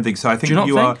James, no, I don't think so. I think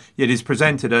it is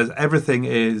presented as everything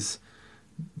is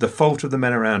the fault of the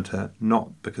men around her,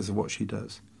 not because of what she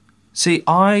does. See,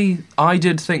 I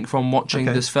did think from watching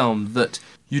this film that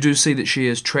you do see that she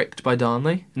is tricked by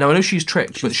Darnley. Now I know she's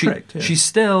tricked, she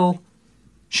still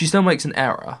makes an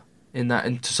error in that,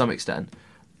 and to some extent,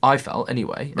 I felt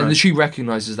anyway, and she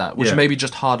recognises that, which maybe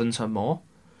just hardens her more.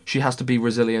 She has to be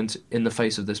resilient in the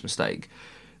face of this mistake.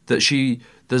 There's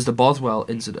the Bothwell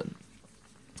incident,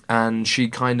 and she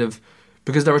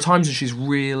because there are times when she's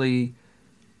really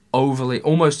overly,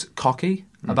 almost cocky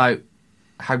about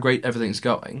how great everything's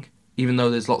going, even though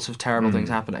there's lots of terrible things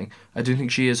happening. I do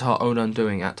think she is her own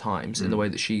undoing at times in the way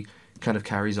that she kind of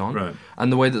carries on,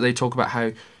 and the way that they talk about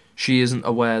how she isn't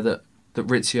aware that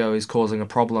Rizzio is causing a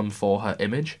problem for her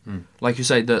image. Like you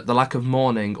say, the lack of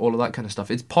mourning, all of that kind of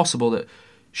stuff. It's possible that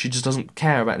she just doesn't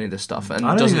care about any of this stuff and I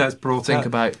don't doesn't think that's brought think out.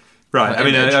 About right. I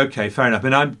mean, image. okay, fair enough.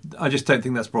 I just don't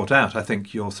think that's brought out. I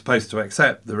think you're supposed to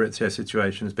accept the Rizzio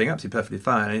situation as being absolutely perfectly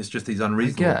fine. It's just these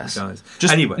unreasonable guys.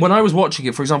 Anyway, when I was watching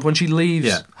it, for example, when she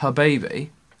leaves her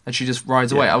baby and she just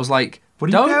rides away, I was like,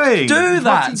 what are you doing? Do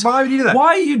that. Why would you do that? Why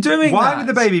are you doing that? Why would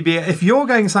the baby be... If you're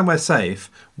going somewhere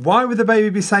safe, why would the baby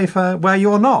be safer where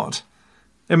you're not?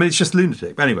 I mean, it's just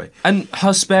lunatic. But anyway. And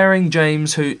her sparing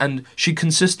James, and she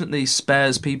consistently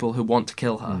spares people who want to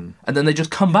kill her. And then they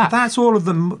just come back. That's all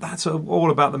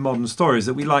all about the modern stories,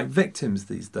 that we like victims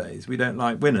these days. We don't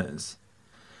like winners.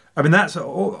 I mean, that's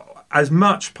as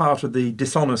much part of the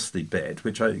dishonesty bit,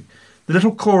 the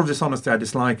little core of dishonesty I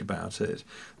dislike about it,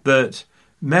 that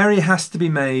Mary has to be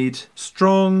made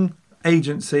strong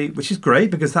agency, which is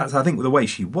great because that's, I think, the way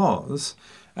she was,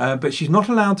 but she's not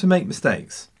allowed to make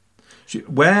mistakes.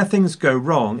 Where things go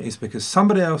wrong is because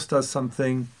somebody else does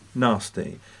something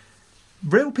nasty.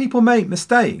 Real people make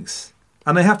mistakes,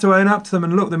 and they have to own up to them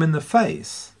and look them in the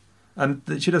face, and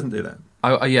she doesn't do that.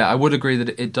 I would agree that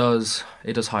it does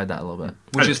hide that a little bit,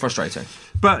 which is frustrating.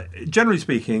 But generally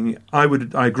speaking, I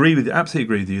absolutely agree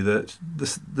with you that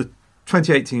the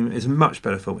 2018 is a much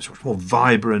better film. It's much more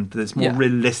vibrant. It's more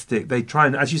realistic. They try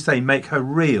and, as you say, make her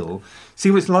real.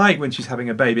 See what it's like when she's having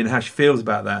a baby and how she feels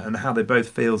about that and how they both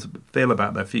feel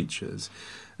about their futures.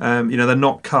 They're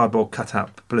not cardboard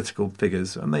cut-out political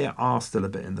figures, and they are still a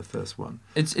bit in the first one.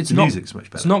 The music's much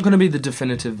better. It's not going to be the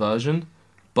definitive version,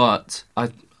 but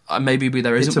maybe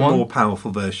there isn't one. It's a more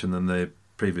powerful version than the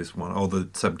previous one, or the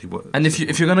 71. And if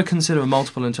you're going to consider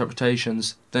multiple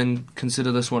interpretations, then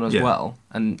consider this one as well.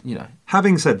 And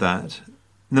having said that,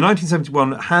 the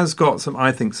 1971 has got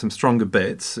some stronger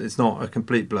bits. It's not a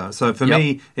complete blur. So for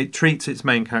me, it treats its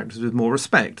main characters with more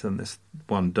respect than this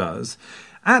one does.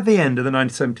 At the end of the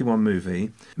 1971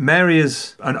 movie, Mary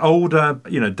is an older,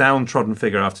 downtrodden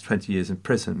figure after 20 years in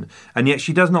prison, and yet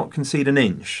she does not concede an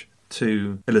inch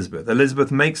to Elizabeth.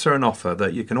 Elizabeth makes her an offer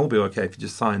that you can all be okay if you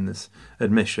just sign this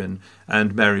admission,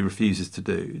 and Mary refuses to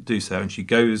do so, and she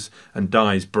goes and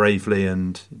dies bravely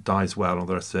and dies well, and all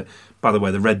the rest of it. By the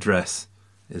way, the red dress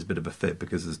is a bit of a fit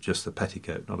because it's just a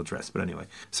petticoat, not a dress, but anyway.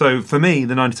 So for me,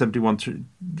 the 1971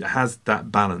 has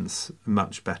that balance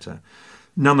much better.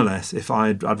 Nonetheless, if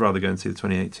I'd rather go and see the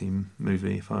 2018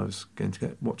 movie if I was going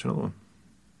to watch another one.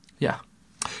 Yeah.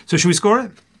 So should we score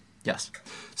it? Yes.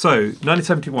 So,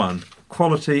 1971,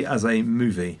 quality as a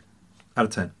movie, out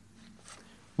of 10.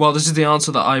 Well, this is the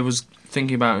answer that I was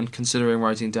thinking about and considering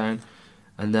writing down,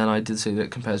 and then I did see that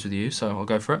it compares with you, so I'll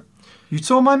go for it. You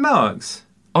saw my marks?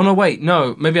 Oh, no, wait,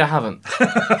 no, maybe I haven't.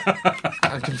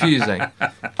 Confusing.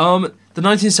 The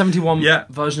 1971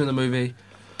 version of the movie,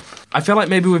 I feel like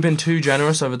maybe we've been too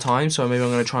generous over time, so maybe I'm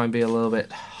going to try and be a little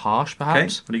bit harsh,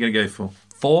 perhaps. Okay, what are you going to go for?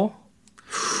 4?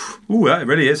 Ooh, that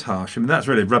really is harsh. I mean, that's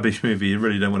really a rubbish movie you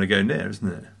really don't want to go near, isn't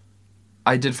it?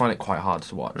 I did find it quite hard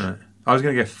to watch. Right. I was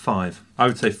going to go 5. I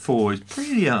would say 4 is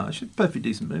pretty harsh. It's a perfectly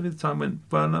decent movie. The time went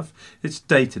well enough. It's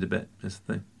dated a bit, is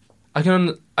the thing.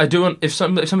 If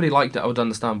somebody liked it, I would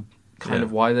understand kind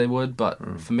of why they would,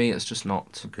 but for me, it's just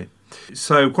not. Okay.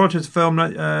 So, quality of the film,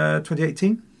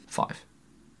 2018? 5.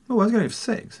 Oh, I was going for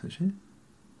 6, actually.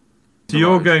 So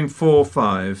you're going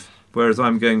 4-5, whereas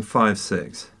I'm going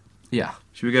 5-6. Yeah.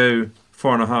 Should we go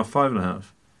 4.5,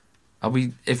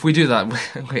 5.5? If we do that,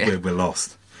 we're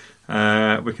lost.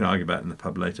 We can argue about it in the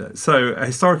pub later. So,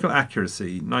 historical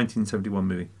accuracy, 1971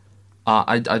 movie.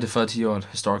 I defer to you on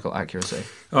historical accuracy.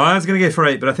 Oh, I was going to go for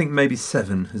 8, but I think maybe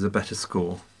 7 is a better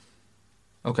score.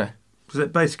 Okay. Because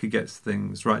it basically gets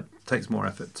things right, takes more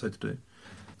effort, so to do.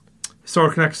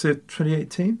 Historical accuracy,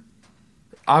 2018?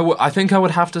 I think I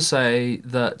would have to say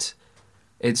that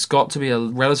it's got to be a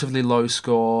relatively low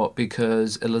score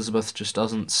because Elizabeth just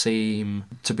doesn't seem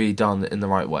to be done in the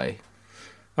right way.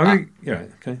 Okay.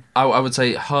 I would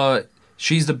say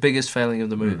she's the biggest failing of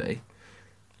the movie.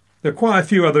 There are quite a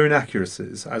few other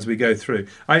inaccuracies as we go through.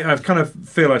 I kind of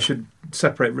feel I should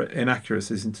separate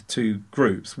inaccuracies into 2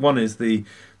 groups. One is the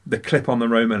clip on the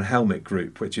Roman helmet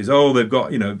group, which is, they've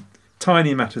got,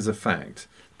 tiny matters of fact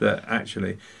that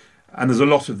actually... And there's a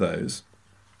lot of those.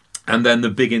 And then the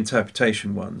big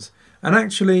interpretation ones. And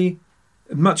actually,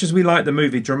 much as we like the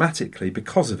movie dramatically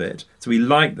because of it, so we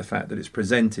like the fact that it's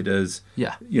presented as,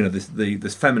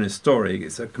 this feminist story.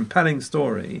 It's a compelling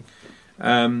story.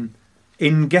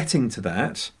 In getting to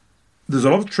that, there's a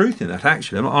lot of truth in that,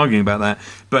 actually. I'm not arguing about that.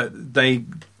 But they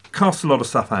cast a lot of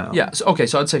stuff out. Yeah, so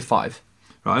I'd say 5.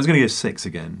 Right, I was going to go 6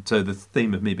 again. So the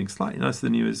theme of me being slightly nicer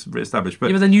than you is re-established.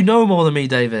 But then you know more than me,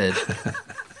 David.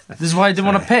 This is why I didn't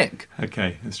want to pick.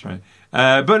 Okay, that's right.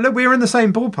 But look, we were in the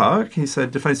same ballpark, he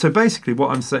said. So basically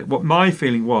what my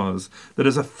feeling was that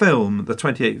as a film, the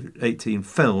 2018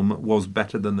 film was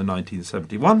better than the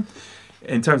 1971.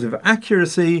 In terms of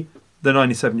accuracy, the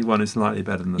 1971 is slightly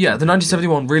better than the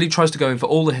 1971 really tries to go in for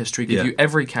all the history, give you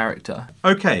every character.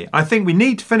 Okay, I think we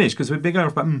need to finish because we've been going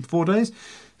for about 4 days.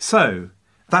 So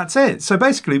that's it. So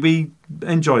basically we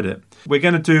enjoyed it. We're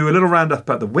going to do a little roundup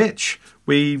about The Witch.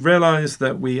 We realise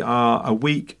that we are a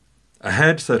week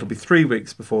ahead, so it'll be 3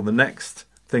 weeks before the next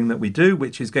thing that we do,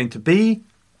 which is going to be...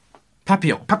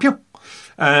 Papillon.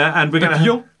 And we're going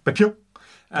to...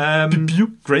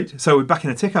 Papillon. Great. So we're back in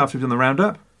a tick after we've done the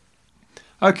roundup.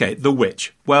 Okay, The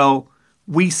Witch. Well,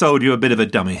 we sold you a bit of a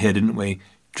dummy here, didn't we?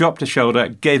 Dropped a shoulder,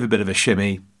 gave a bit of a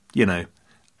shimmy,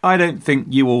 I don't think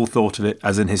you all thought of it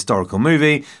as an historical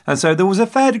movie, and so there was a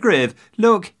fair degree of,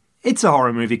 look, it's a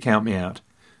horror movie, count me out.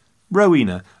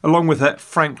 Rowena, along with her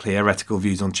frankly heretical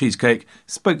views on cheesecake,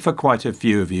 spoke for quite a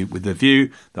few of you with the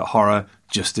view that horror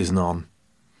just isn't on.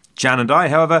 Jan and I,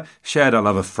 however, shared our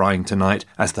love of frying tonight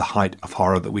as the height of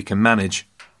horror that we can manage.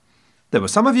 There were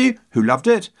some of you who loved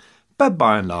it, but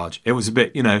by and large it was a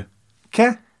bit,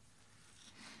 keh.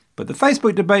 But the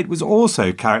Facebook debate was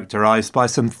also characterised by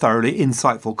some thoroughly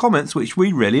insightful comments which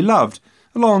we really loved,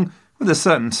 along with a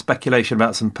certain speculation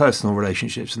about some personal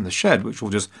relationships in the shed, which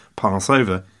we'll just pass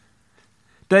over.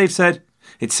 Dave said,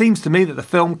 "It seems to me that the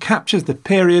film captures the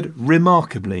period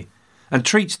remarkably and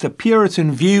treats the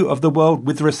Puritan view of the world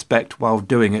with respect while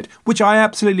doing it," which I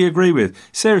absolutely agree with.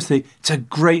 Seriously, it's a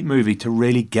great movie to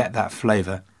really get that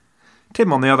flavour.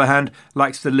 Tim, on the other hand,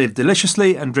 likes to live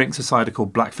deliciously and drinks a cider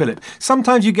called Black Phillip.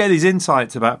 Sometimes you get these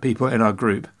insights about people in our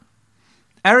group.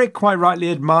 Eric quite rightly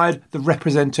admired the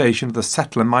representation of the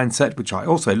settler mindset, which I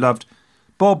also loved.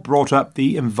 Bob brought up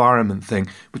the environment thing,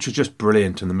 which was just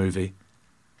brilliant in the movie.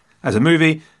 As a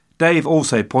movie, Dave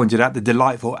also pointed out the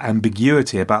delightful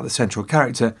ambiguity about the central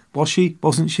character. Was she?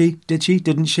 Wasn't she? Did she?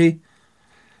 Didn't she?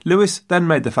 Lewis then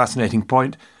made the fascinating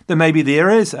point that maybe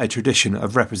there is a tradition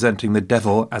of representing the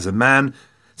devil as a man,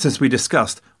 since we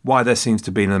discussed why there seems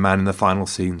to be no man in the final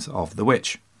scenes of The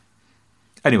Witch.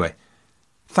 Anyway,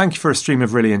 thank you for a stream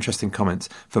of really interesting comments.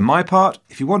 For my part,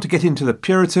 if you want to get into the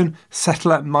Puritan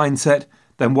settler mindset,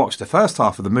 then watch the first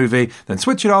half of the movie, then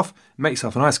switch it off, make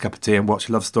yourself a nice cup of tea and watch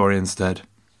Love Story instead.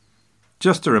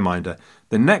 Just a reminder,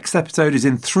 the next episode is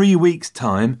in 3 weeks'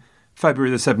 time, February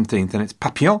the 17th, and it's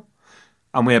Papillon.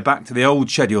 And we're back to the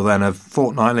old schedule then of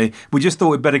fortnightly. We just thought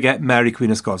we'd better get Mary Queen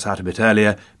of Scots out a bit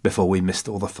earlier before we missed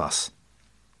all the fuss.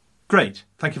 Great.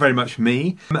 Thank you very much for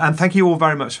me. And thank you all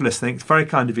very much for listening. It's very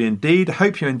kind of you indeed. I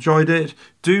hope you enjoyed it.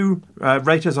 Do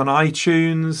rate us on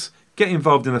iTunes. Get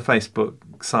involved in the Facebook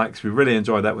site because we really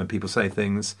enjoy that when people say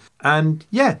things. And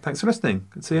yeah, thanks for listening.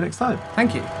 See you next time.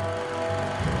 Thank you.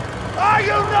 Are you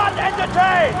not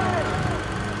entertained?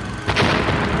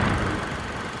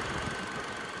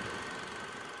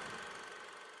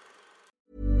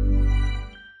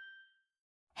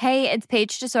 Hey, it's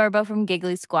Paige DeSorbo from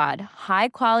Giggly Squad. High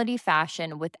quality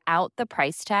fashion without the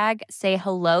price tag. Say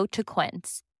hello to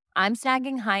Quince. I'm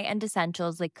snagging high-end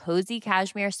essentials like cozy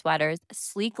cashmere sweaters,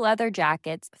 sleek leather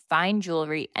jackets, fine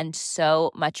jewelry, and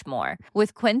so much more.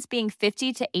 With Quince being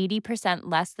 50 to 80%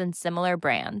 less than similar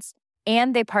brands.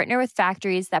 And they partner with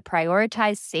factories that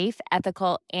prioritize safe,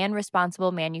 ethical, and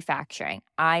responsible manufacturing.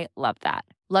 I love that.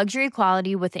 Luxury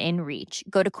quality within reach.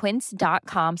 Go to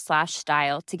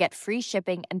quince.com/style to get free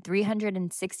shipping and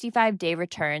 365-day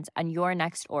returns on your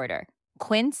next order.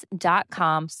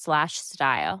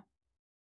 Quince.com/style.